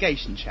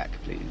investigation check,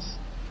 please.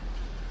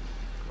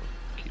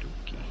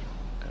 Okie-dokie.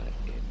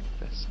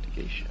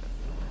 Investigation.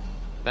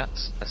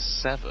 That's a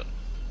 7.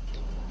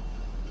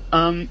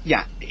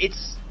 Yeah,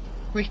 it's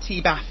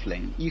pretty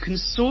baffling. You can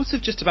sort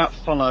of just about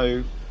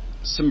follow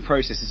some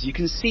processes. You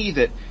can see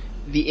that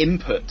the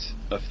input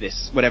of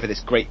this, whatever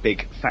this great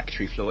big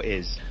factory floor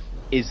is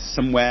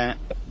somewhere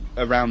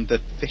around the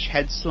fish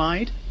head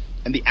slide,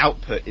 and the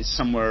output is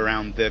somewhere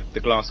around the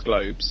glass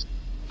globes.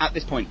 At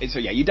this point, so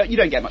yeah, you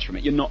don't get much from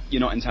it. You're not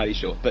entirely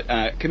sure. But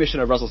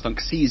Commissioner Ruzzlestunk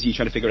sees you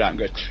trying to figure it out and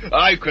goes,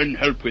 I can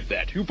help with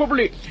that. You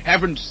probably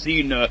haven't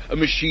seen a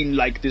machine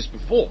like this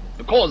before,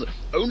 because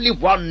only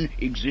one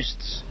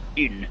exists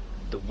in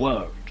the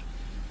world.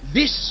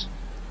 This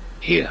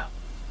here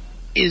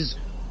is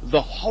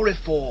the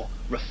Horrifor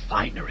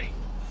Refinery.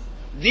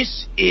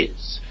 This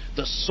is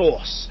the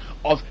source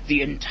of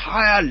the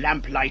entire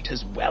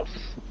Lamplighter's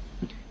wealth.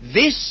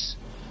 This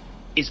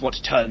is what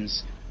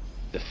turns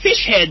the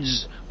fish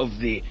heads of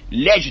the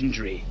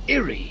legendary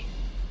Erie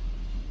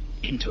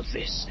into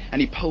this. And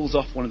he pulls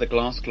off one of the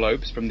glass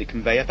globes from the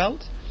conveyor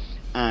belt,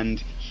 and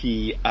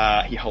he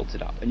holds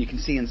it up, and you can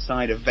see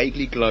inside a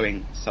vaguely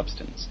glowing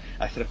substance,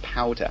 a sort of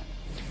powder,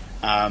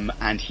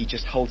 and he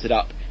just holds it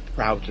up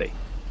proudly.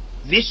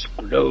 This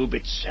globe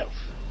itself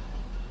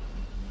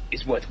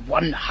is worth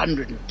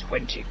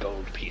 120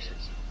 gold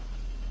pieces.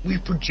 We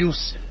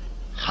produce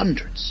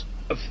hundreds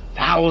of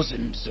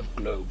thousands of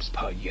globes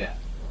per year.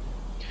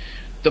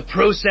 The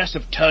process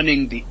of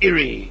turning the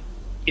Erie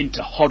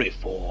into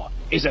Horrifor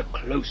is a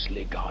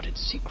closely guarded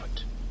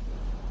secret.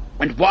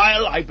 And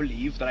while I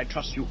believe that I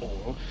trust you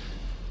all,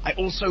 I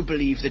also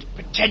believe that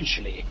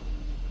potentially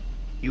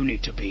you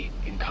need to be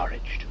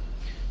encouraged.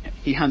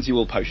 He hands you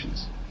all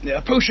potions.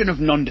 A potion of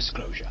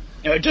non-disclosure.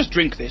 Just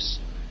drink this,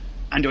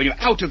 and when you're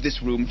out of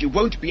this room, you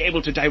won't be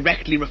able to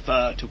directly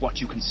refer to what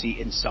you can see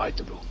inside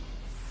the room.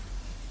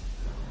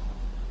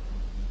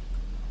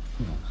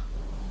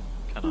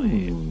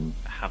 Can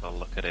I have a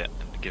look at it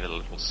and give it a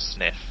little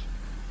sniff?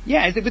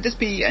 Yeah, would this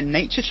be a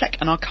nature check,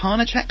 an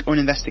arcana check, or an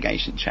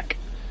investigation check?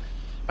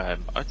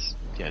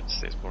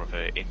 It's more of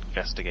an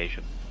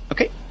investigation.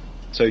 Okay,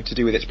 so to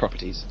do with its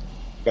properties.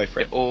 Go for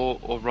it.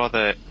 Or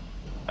rather,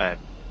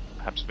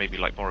 perhaps maybe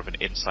more of an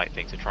insight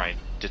thing to try and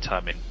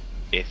determine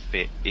if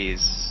it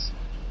is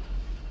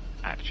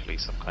actually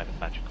some kind of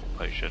magical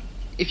potion.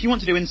 If you want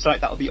to do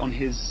insight, that'll be on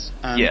his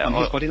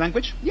his body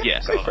language.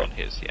 Yeah, go for it. On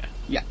his, yeah.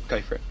 Yeah,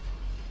 go for it.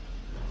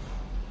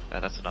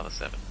 That's another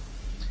 7.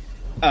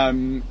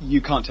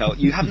 You can't tell.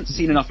 You haven't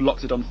seen enough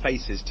Loxodon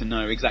faces to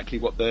know exactly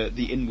what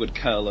the inward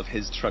curl of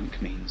his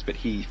trunk means, but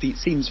he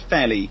seems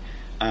fairly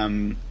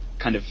he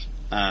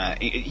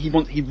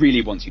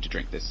really wants you to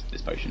drink this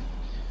potion.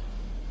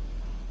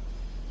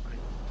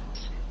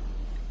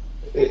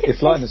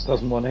 If Linus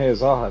doesn't want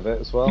his, I'll have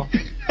it as well.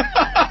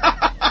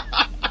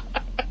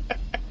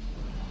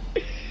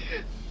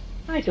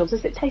 Nigel,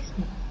 does it taste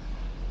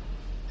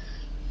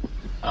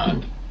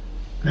nice?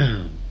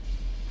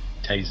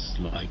 Tastes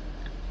like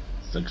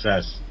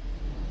success.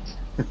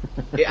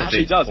 It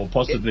actually does. Or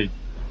possibly.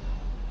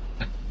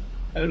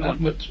 I don't have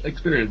much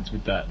experience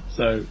with that,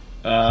 so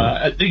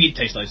I think it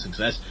tastes like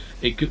success.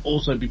 It could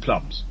also be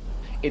plums.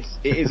 It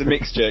is a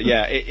mixture,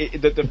 yeah.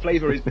 The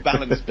flavour is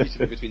balanced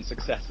beautifully between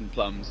success and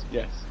plums.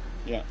 Yes,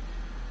 yeah.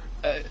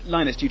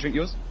 Linus, do you drink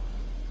yours?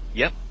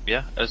 Yep,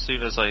 yeah. As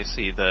soon as I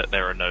see that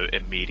there are no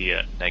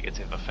immediate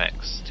negative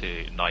effects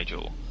to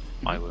Nigel,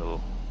 I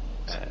will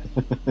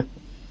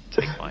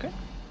Take mine.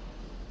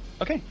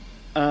 Okay.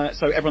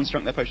 So everyone's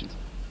drunk their potions.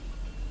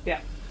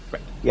 Yeah.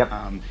 Great. Yep.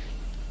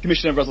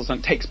 Commissioner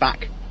Russellson takes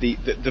back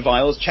the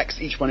vials, checks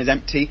each one is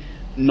empty,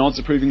 nods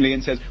approvingly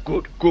and says,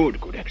 Good,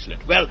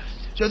 excellent. Well,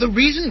 so the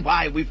reason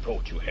why we've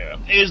brought you here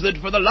is that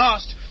for the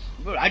last,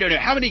 well, I don't know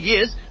how many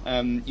years,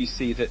 you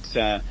see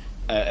that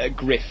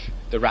Griff,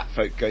 the rat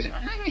folk, goes,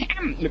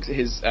 looks at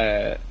his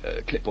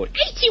clipboard.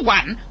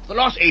 81, for the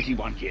last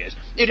 81 years,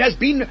 it has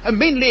been a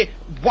mainly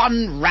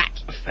one rat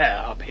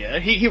affair up here.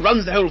 He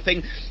runs the whole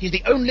thing. He's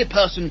the only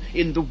person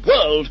in the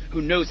world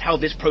who knows how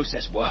this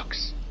process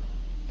works.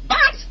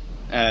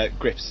 But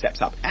Griff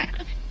steps up.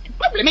 the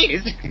problem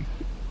is,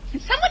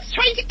 someone's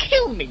trying to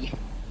kill me.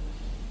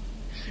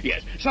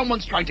 Yes,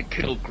 someone's trying to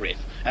kill Griff.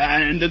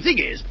 And the thing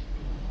is,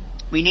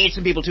 we need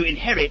some people to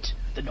inherit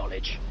the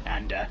knowledge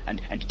and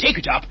take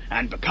it up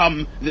and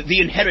become the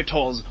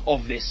inheritors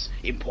of this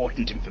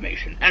important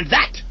information. And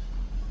that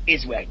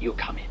is where you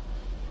come in.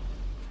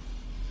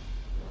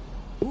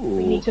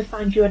 We need to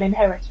find you an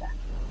inheritor.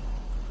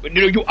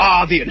 No, you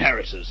are the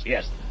inheritors,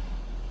 yes.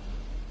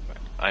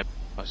 I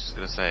was just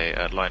going to say,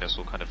 Linus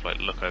will kind of like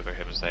look over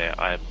him and say,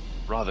 I'm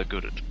rather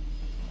good at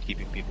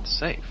keeping people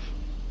safe.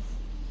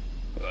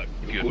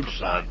 If you would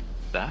prefer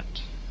that.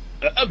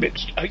 A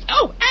mixed.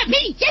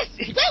 Me, yes.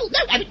 Well, no,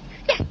 I mean,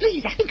 yes,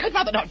 please. I think I'd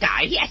rather not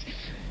die. Yes.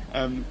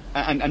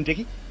 And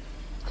Dickie?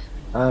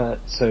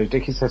 So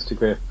Dickie says to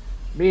Griff,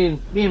 me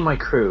and my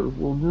crew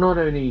will not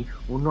only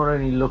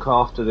look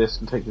after this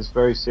and take this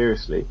very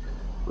seriously,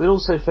 we'll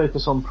also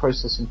focus on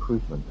process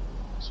improvement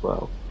as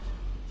well.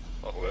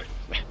 Well,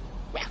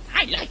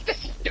 I like the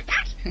sound of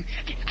that.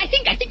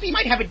 I think we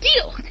might have a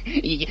deal.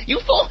 You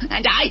four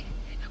and I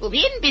will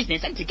be in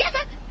business, and together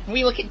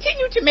we will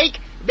continue to make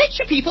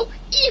richer people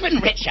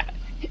even richer.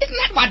 Isn't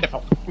that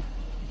wonderful?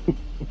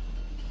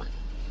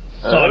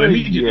 So I'm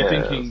immediately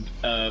thinking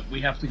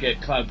we have to get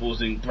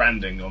cloudboarding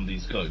branding on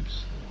these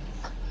codes.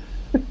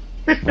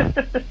 I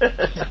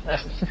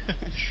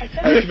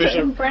don't think put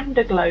in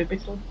Brenda Globe,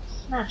 it'll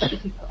smash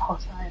if you put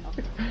hot iron on.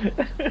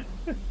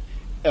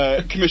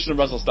 Commissioner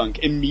Russell-Stunk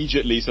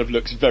immediately sort of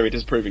looks very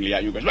disapprovingly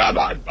at you and goes, Well,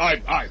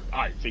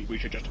 I think we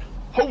should just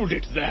hold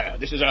it there.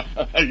 This is a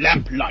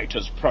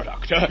lamplighter's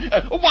product.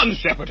 One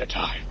step at a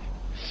time.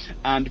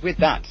 and with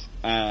that,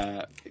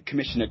 and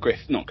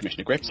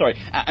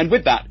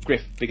with that,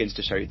 Griff begins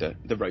to show you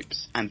the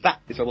ropes, and that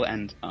is where we'll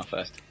end our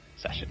first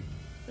session.